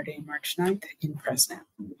on Saturday, March 9th in Fresno.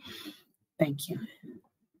 Thank you.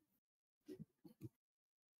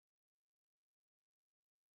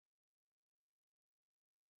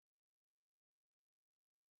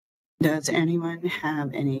 Does anyone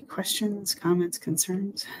have any questions, comments,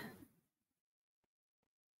 concerns?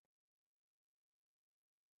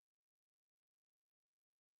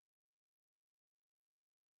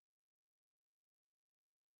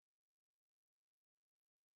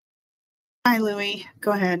 Hi, Louie.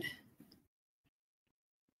 Go ahead.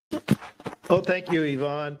 Oh, thank you,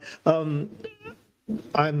 Yvonne.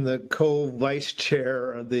 I'm the co-vice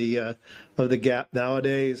chair of the GAP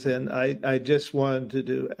nowadays, and I just wanted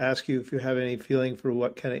to ask you if you have any feeling for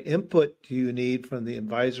what kind of input do you need from the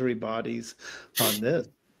advisory bodies on this?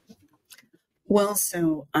 Well,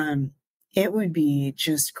 so it would be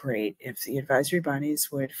just great if the advisory bodies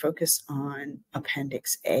would focus on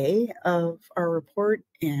Appendix A of our report.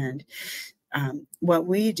 And what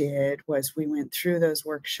we did was we went through those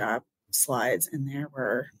workshop slides, and there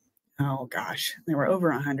were, oh gosh, there were over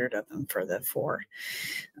 100 of them for the 4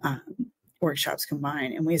 workshops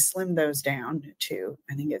combined. And we slimmed those down to,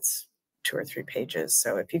 I think it's 2 or 3 pages.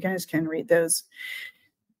 So if you guys can read those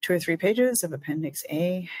 2 or 3 pages of Appendix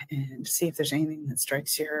A and see if there's anything that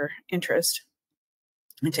strikes your interest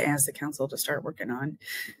and to ask the council to start working on,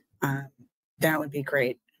 that would be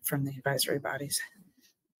great from the advisory bodies.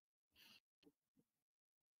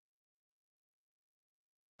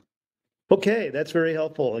 Okay, that's very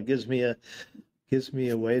helpful. It gives me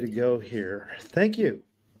a way to go here. Thank you.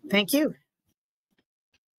 Thank you.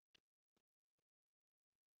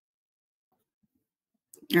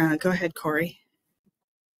 Go ahead, Corey.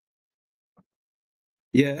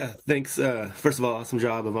 Yeah, thanks. First of all, awesome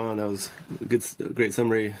job, Yvonne. That was a great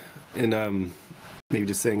summary, and maybe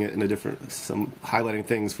just saying it in a different, some highlighting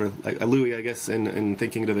things for like Louis, I guess, and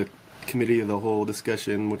thinking to the committee of the whole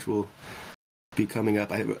discussion, which will be coming up.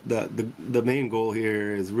 The main goal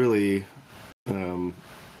here is really, I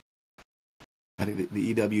think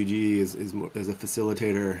the EWG is more as a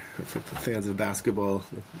facilitator for fans of basketball,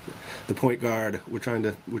 the point guard. We're trying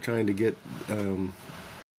to get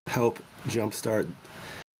help jumpstart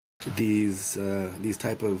these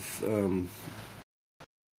type of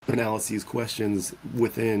analyses, questions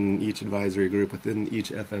within each advisory group, within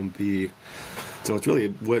each FMP. So it's really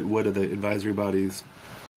what do the advisory bodies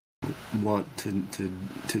want to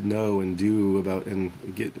know and do about and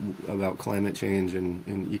get about climate change and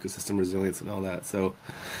ecosystem resilience and all that. So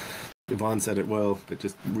Yvonne said it well, but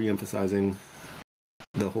just re-emphasizing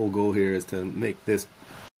the whole goal here is to make this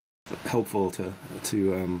helpful to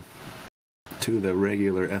the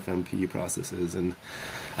regular FMP processes. And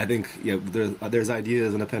I think there's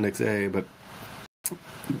ideas in Appendix A, but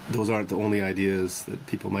those aren't the only ideas that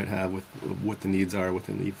people might have with what the needs are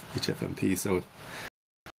within each FMP. So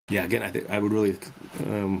yeah, again, I think I would really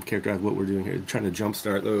characterize what we're doing here, trying to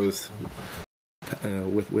jumpstart those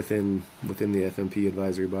within the FMP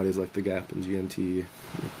advisory bodies like the GAP and GMT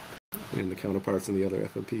and the counterparts in the other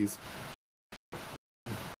FMPs.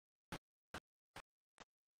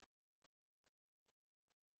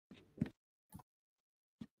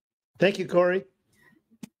 Thank you, Corey.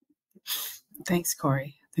 Thanks,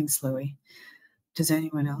 Corey. Thanks, Louie. Does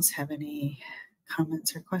anyone else have any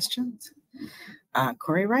comments or questions?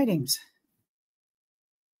 Corey Writings.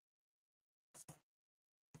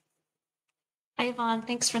 Hi, Yvonne.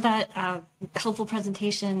 Thanks for that helpful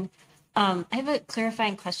presentation. I have a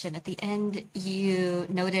clarifying question. At the end, you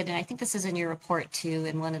noted, and I think this is in your report too,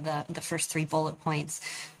 in one of the first 3 bullet points,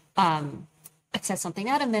 it says something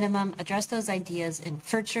at a minimum, address those ideas in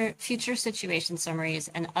future situation summaries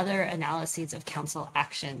and other analyses of council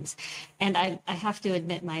actions. And I have to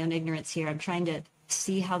admit my own ignorance here. I'm trying to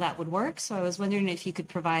see how that would work. So I was wondering if you could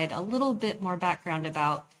provide a little bit more background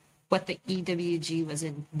about what the EWG was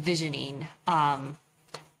envisioning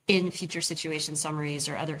in future situation summaries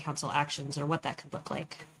or other council actions, or what that could look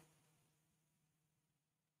like.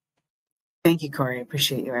 Thank you, Corey. I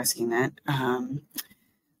appreciate you asking that.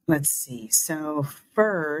 Let's see. So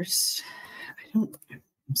first, I'm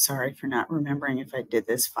sorry for not remembering if I did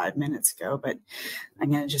this 5 minutes ago, but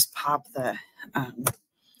I'm going to just pop the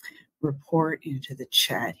report into the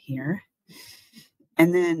chat here.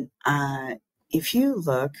 And then if you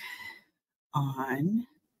look on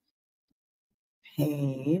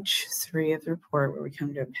page 3 of the report where we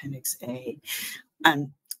come to Appendix A,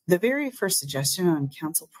 the very first suggestion on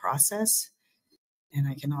council process, and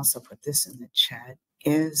I can also put this in the chat,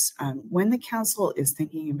 is when the council is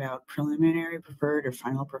thinking about preliminary preferred or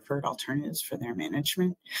final preferred alternatives for their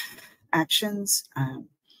management actions,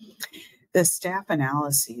 the staff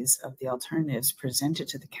analyses of the alternatives presented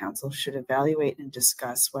to the council should evaluate and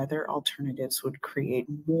discuss whether alternatives would create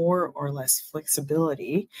more or less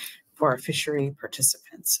flexibility for our fishery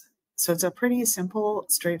participants. So it's a pretty simple,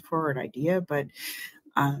 straightforward idea, but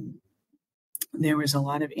there was a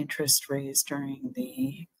lot of interest raised during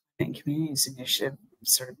the Communities Initiative,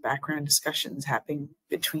 sort of background discussions happening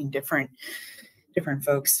between different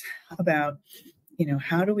folks about,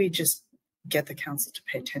 how do we just get the council to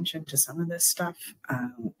pay attention to some of this stuff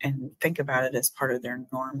and think about it as part of their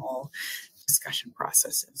normal discussion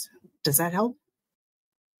processes. Does that help?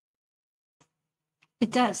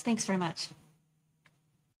 It does. Thanks very much.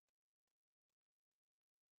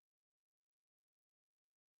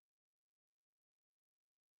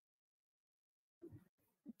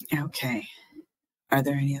 Okay. Are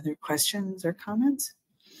there any other questions or comments?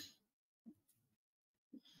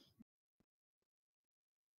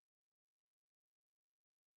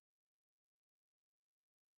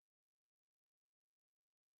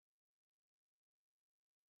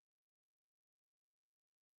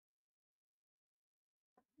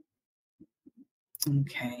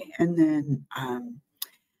 Okay, and then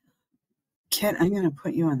Kit, I'm going to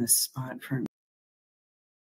put you on the spot for